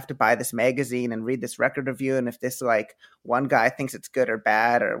like, I have to buy this magazine and read this record review, and if this like one guy thinks it's good or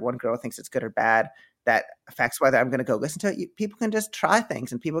bad, or one girl thinks it's good or bad, that affects whether I'm going to go listen to it. People can just try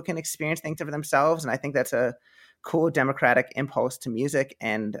things, and people can experience things for themselves, and I think that's a cool democratic impulse to music.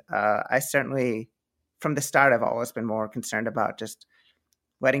 And I certainly, from the start, I've always been more concerned about just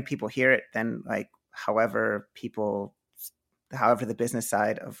letting people hear it than like however the business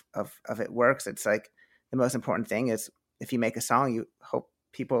side of it works. It's like the most important thing is if you make a song, you hope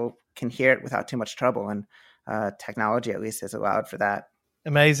people can hear it without too much trouble, and technology at least has allowed for that.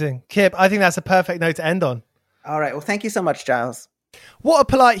 Amazing. Kip, I think that's a perfect note to end on. All right. Well, thank you so much, Giles. What a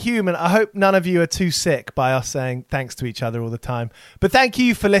polite human. I hope none of you are too sick by us saying thanks to each other all the time. But thank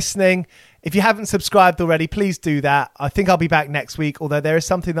you for listening. If you haven't subscribed already, please do that. I think I'll be back next week, although there is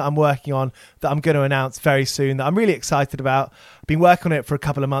something that I'm working on that I'm going to announce very soon that I'm really excited about. I've been working on it for a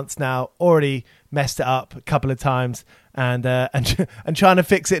couple of months now, already messed it up a couple of times and trying to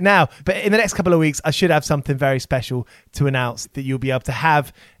fix it now. But in the next couple of weeks, I should have something very special to announce that you'll be able to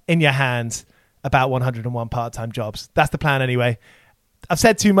have in your hands about 101 part-time jobs. That's the plan anyway. I've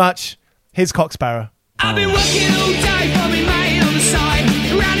said too much. Here's Cock Sparrow. I've been working all day for me mate on the side,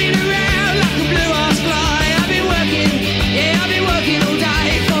 running around like a blue ass fly. I've been working all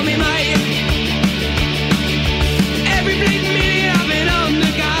day for me mate. Every bleeding minute I've been on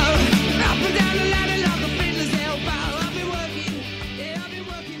the go, up and down the ladder like a fiddler's elbow. I've been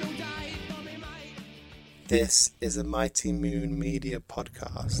working all day for me mate. This is a Mighty Moon Media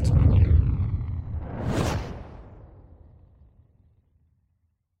podcast.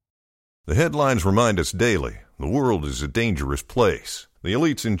 The headlines remind us daily, the world is a dangerous place. The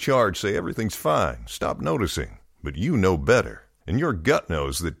elites in charge say everything's fine, stop noticing. But you know better. And your gut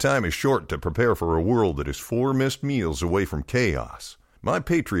knows that time is short to prepare for a world that is 4 missed meals away from chaos. My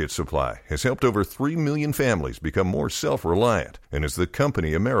Patriot Supply has helped over 3 million families become more self-reliant and is the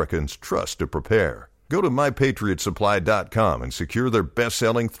company Americans trust to prepare. Go to MyPatriotSupply.com and secure their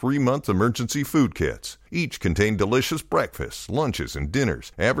best-selling 3-month emergency food kits. Each contain delicious breakfasts, lunches, and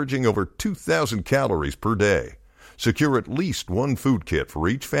dinners, averaging over 2,000 calories per day. Secure at least 1 food kit for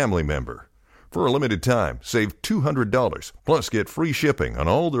each family member. For a limited time, save $200, plus get free shipping on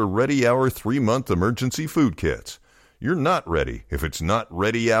all their Ready Hour 3-month emergency food kits. You're not ready if it's not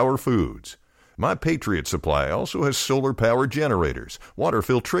Ready Hour Foods. My Patriot Supply also has solar-powered generators, water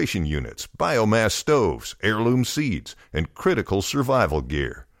filtration units, biomass stoves, heirloom seeds, and critical survival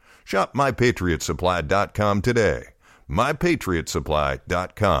gear. Shop MyPatriotSupply.com today.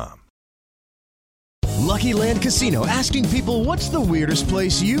 MyPatriotSupply.com. Lucky Land Casino, asking people, what's the weirdest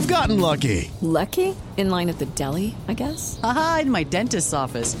place you've gotten lucky? Lucky? In line at the deli, I guess? Aha, in my dentist's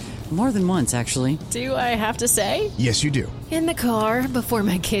office. More than once, actually. Do I have to say? Yes, you do. In the car before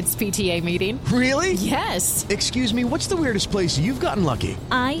my kids' PTA meeting. Really? Yes. Excuse me, what's the weirdest place you've gotten lucky?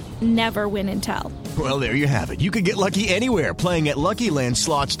 I never win and tell. Well, there you have it. You can get lucky anywhere, playing at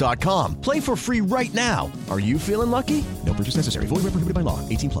LuckyLandSlots.com. Play for free right now. Are you feeling lucky? No purchase necessary. Void where prohibited by law.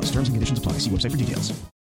 18+. Terms and conditions apply. See website for details.